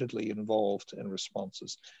repeatedly involved in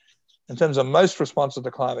responses. In terms of most responses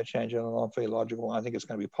to climate change and non-physiological, I think it's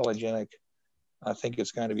going to be polygenic. I think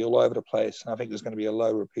it's going to be all over the place. And I think there's going to be a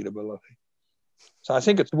low repeatability. So I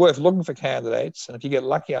think it's worth looking for candidates. And if you get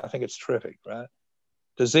lucky, I think it's terrific, right?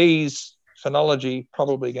 Disease, phenology,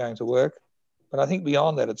 probably going to work. But I think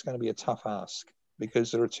beyond that, it's going to be a tough ask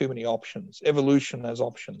because there are too many options. Evolution has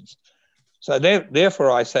options. So therefore,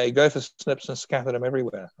 I say go for SNPs and scatter them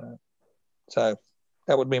everywhere. Right? So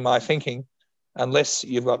that would be my thinking, unless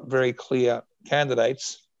you've got very clear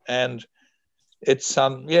candidates. And it's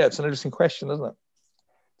it's an interesting question, isn't it?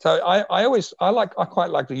 So I quite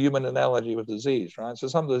like the human analogy with disease, right? So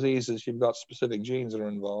some diseases you've got specific genes that are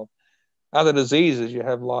involved. Other diseases you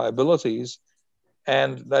have liabilities,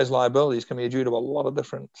 and those liabilities can be due to a lot of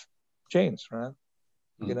different genes, right?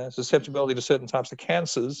 Susceptibility to certain types of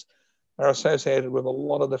cancers are associated with a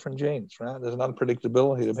lot of different genes, right? There's an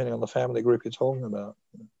unpredictability depending on the family group you're talking about.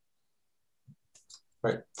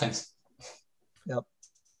 Right, thanks. Yep.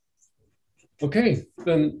 Okay,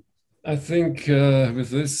 then I think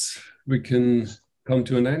with this, we can come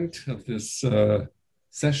to an end of this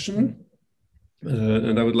session.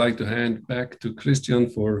 And I would like to hand back to Christian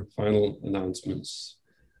for final announcements.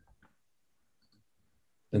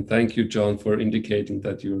 And thank you, John, for indicating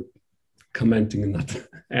that you're commenting and not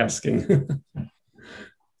asking.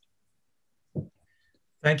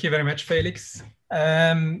 Thank you very much, Felix.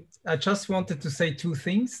 I just wanted to say two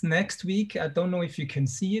things. Next week, I don't know if you can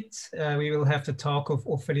see it, we will have the talk of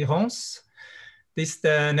Ophelirance.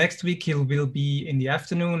 Next week, it will be in the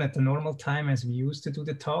afternoon at the normal time as we used to do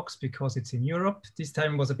the talks because it's in Europe. This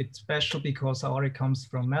time was a bit special because Ary comes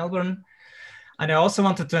from Melbourne. And I also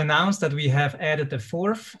wanted to announce that we have added a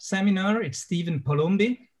fourth seminar. It's Stephen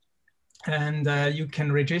Palumbi. And you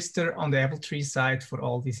can register on the EVOLTREE site for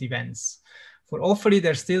all these events. For Ophelirance,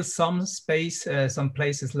 there's still some space, some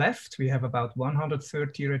places left. We have about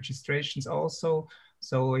 130 registrations also.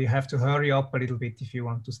 So you have to hurry up a little bit if you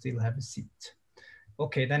want to still have a seat.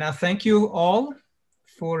 Okay, then I thank you all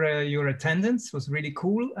for your attendance. It was really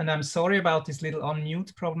cool. And I'm sorry about this little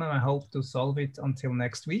unmute problem. I hope to solve it until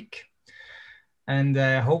next week. And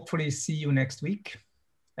hopefully see you next week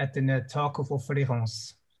at the talk of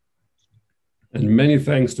Ophelirance. And many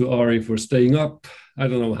thanks to Ary for staying up. I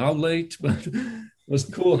don't know how late, but it was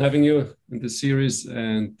cool having you in the series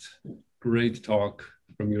and great talk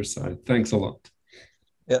from your side. Thanks a lot.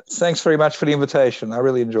 Yeah, thanks very much for the invitation. I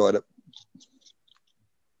really enjoyed it.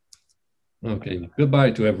 Okay,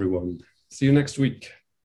 goodbye to everyone. See you next week.